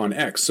PodCon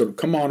X. So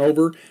come on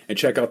over and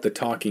check out the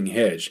Talking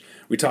Hedge.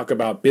 We talk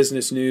about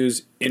business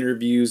news,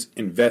 interviews,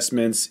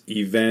 investments,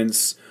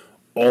 events,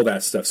 all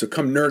that stuff. So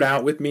come nerd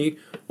out with me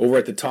over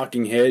at the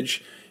Talking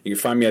Hedge. You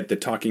can find me at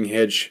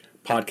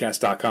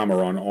thetalkinghedgepodcast.com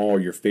or on all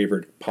your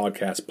favorite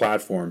podcast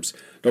platforms.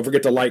 Don't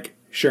forget to like,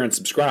 share, and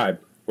subscribe,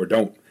 or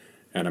don't.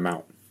 And I'm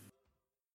out.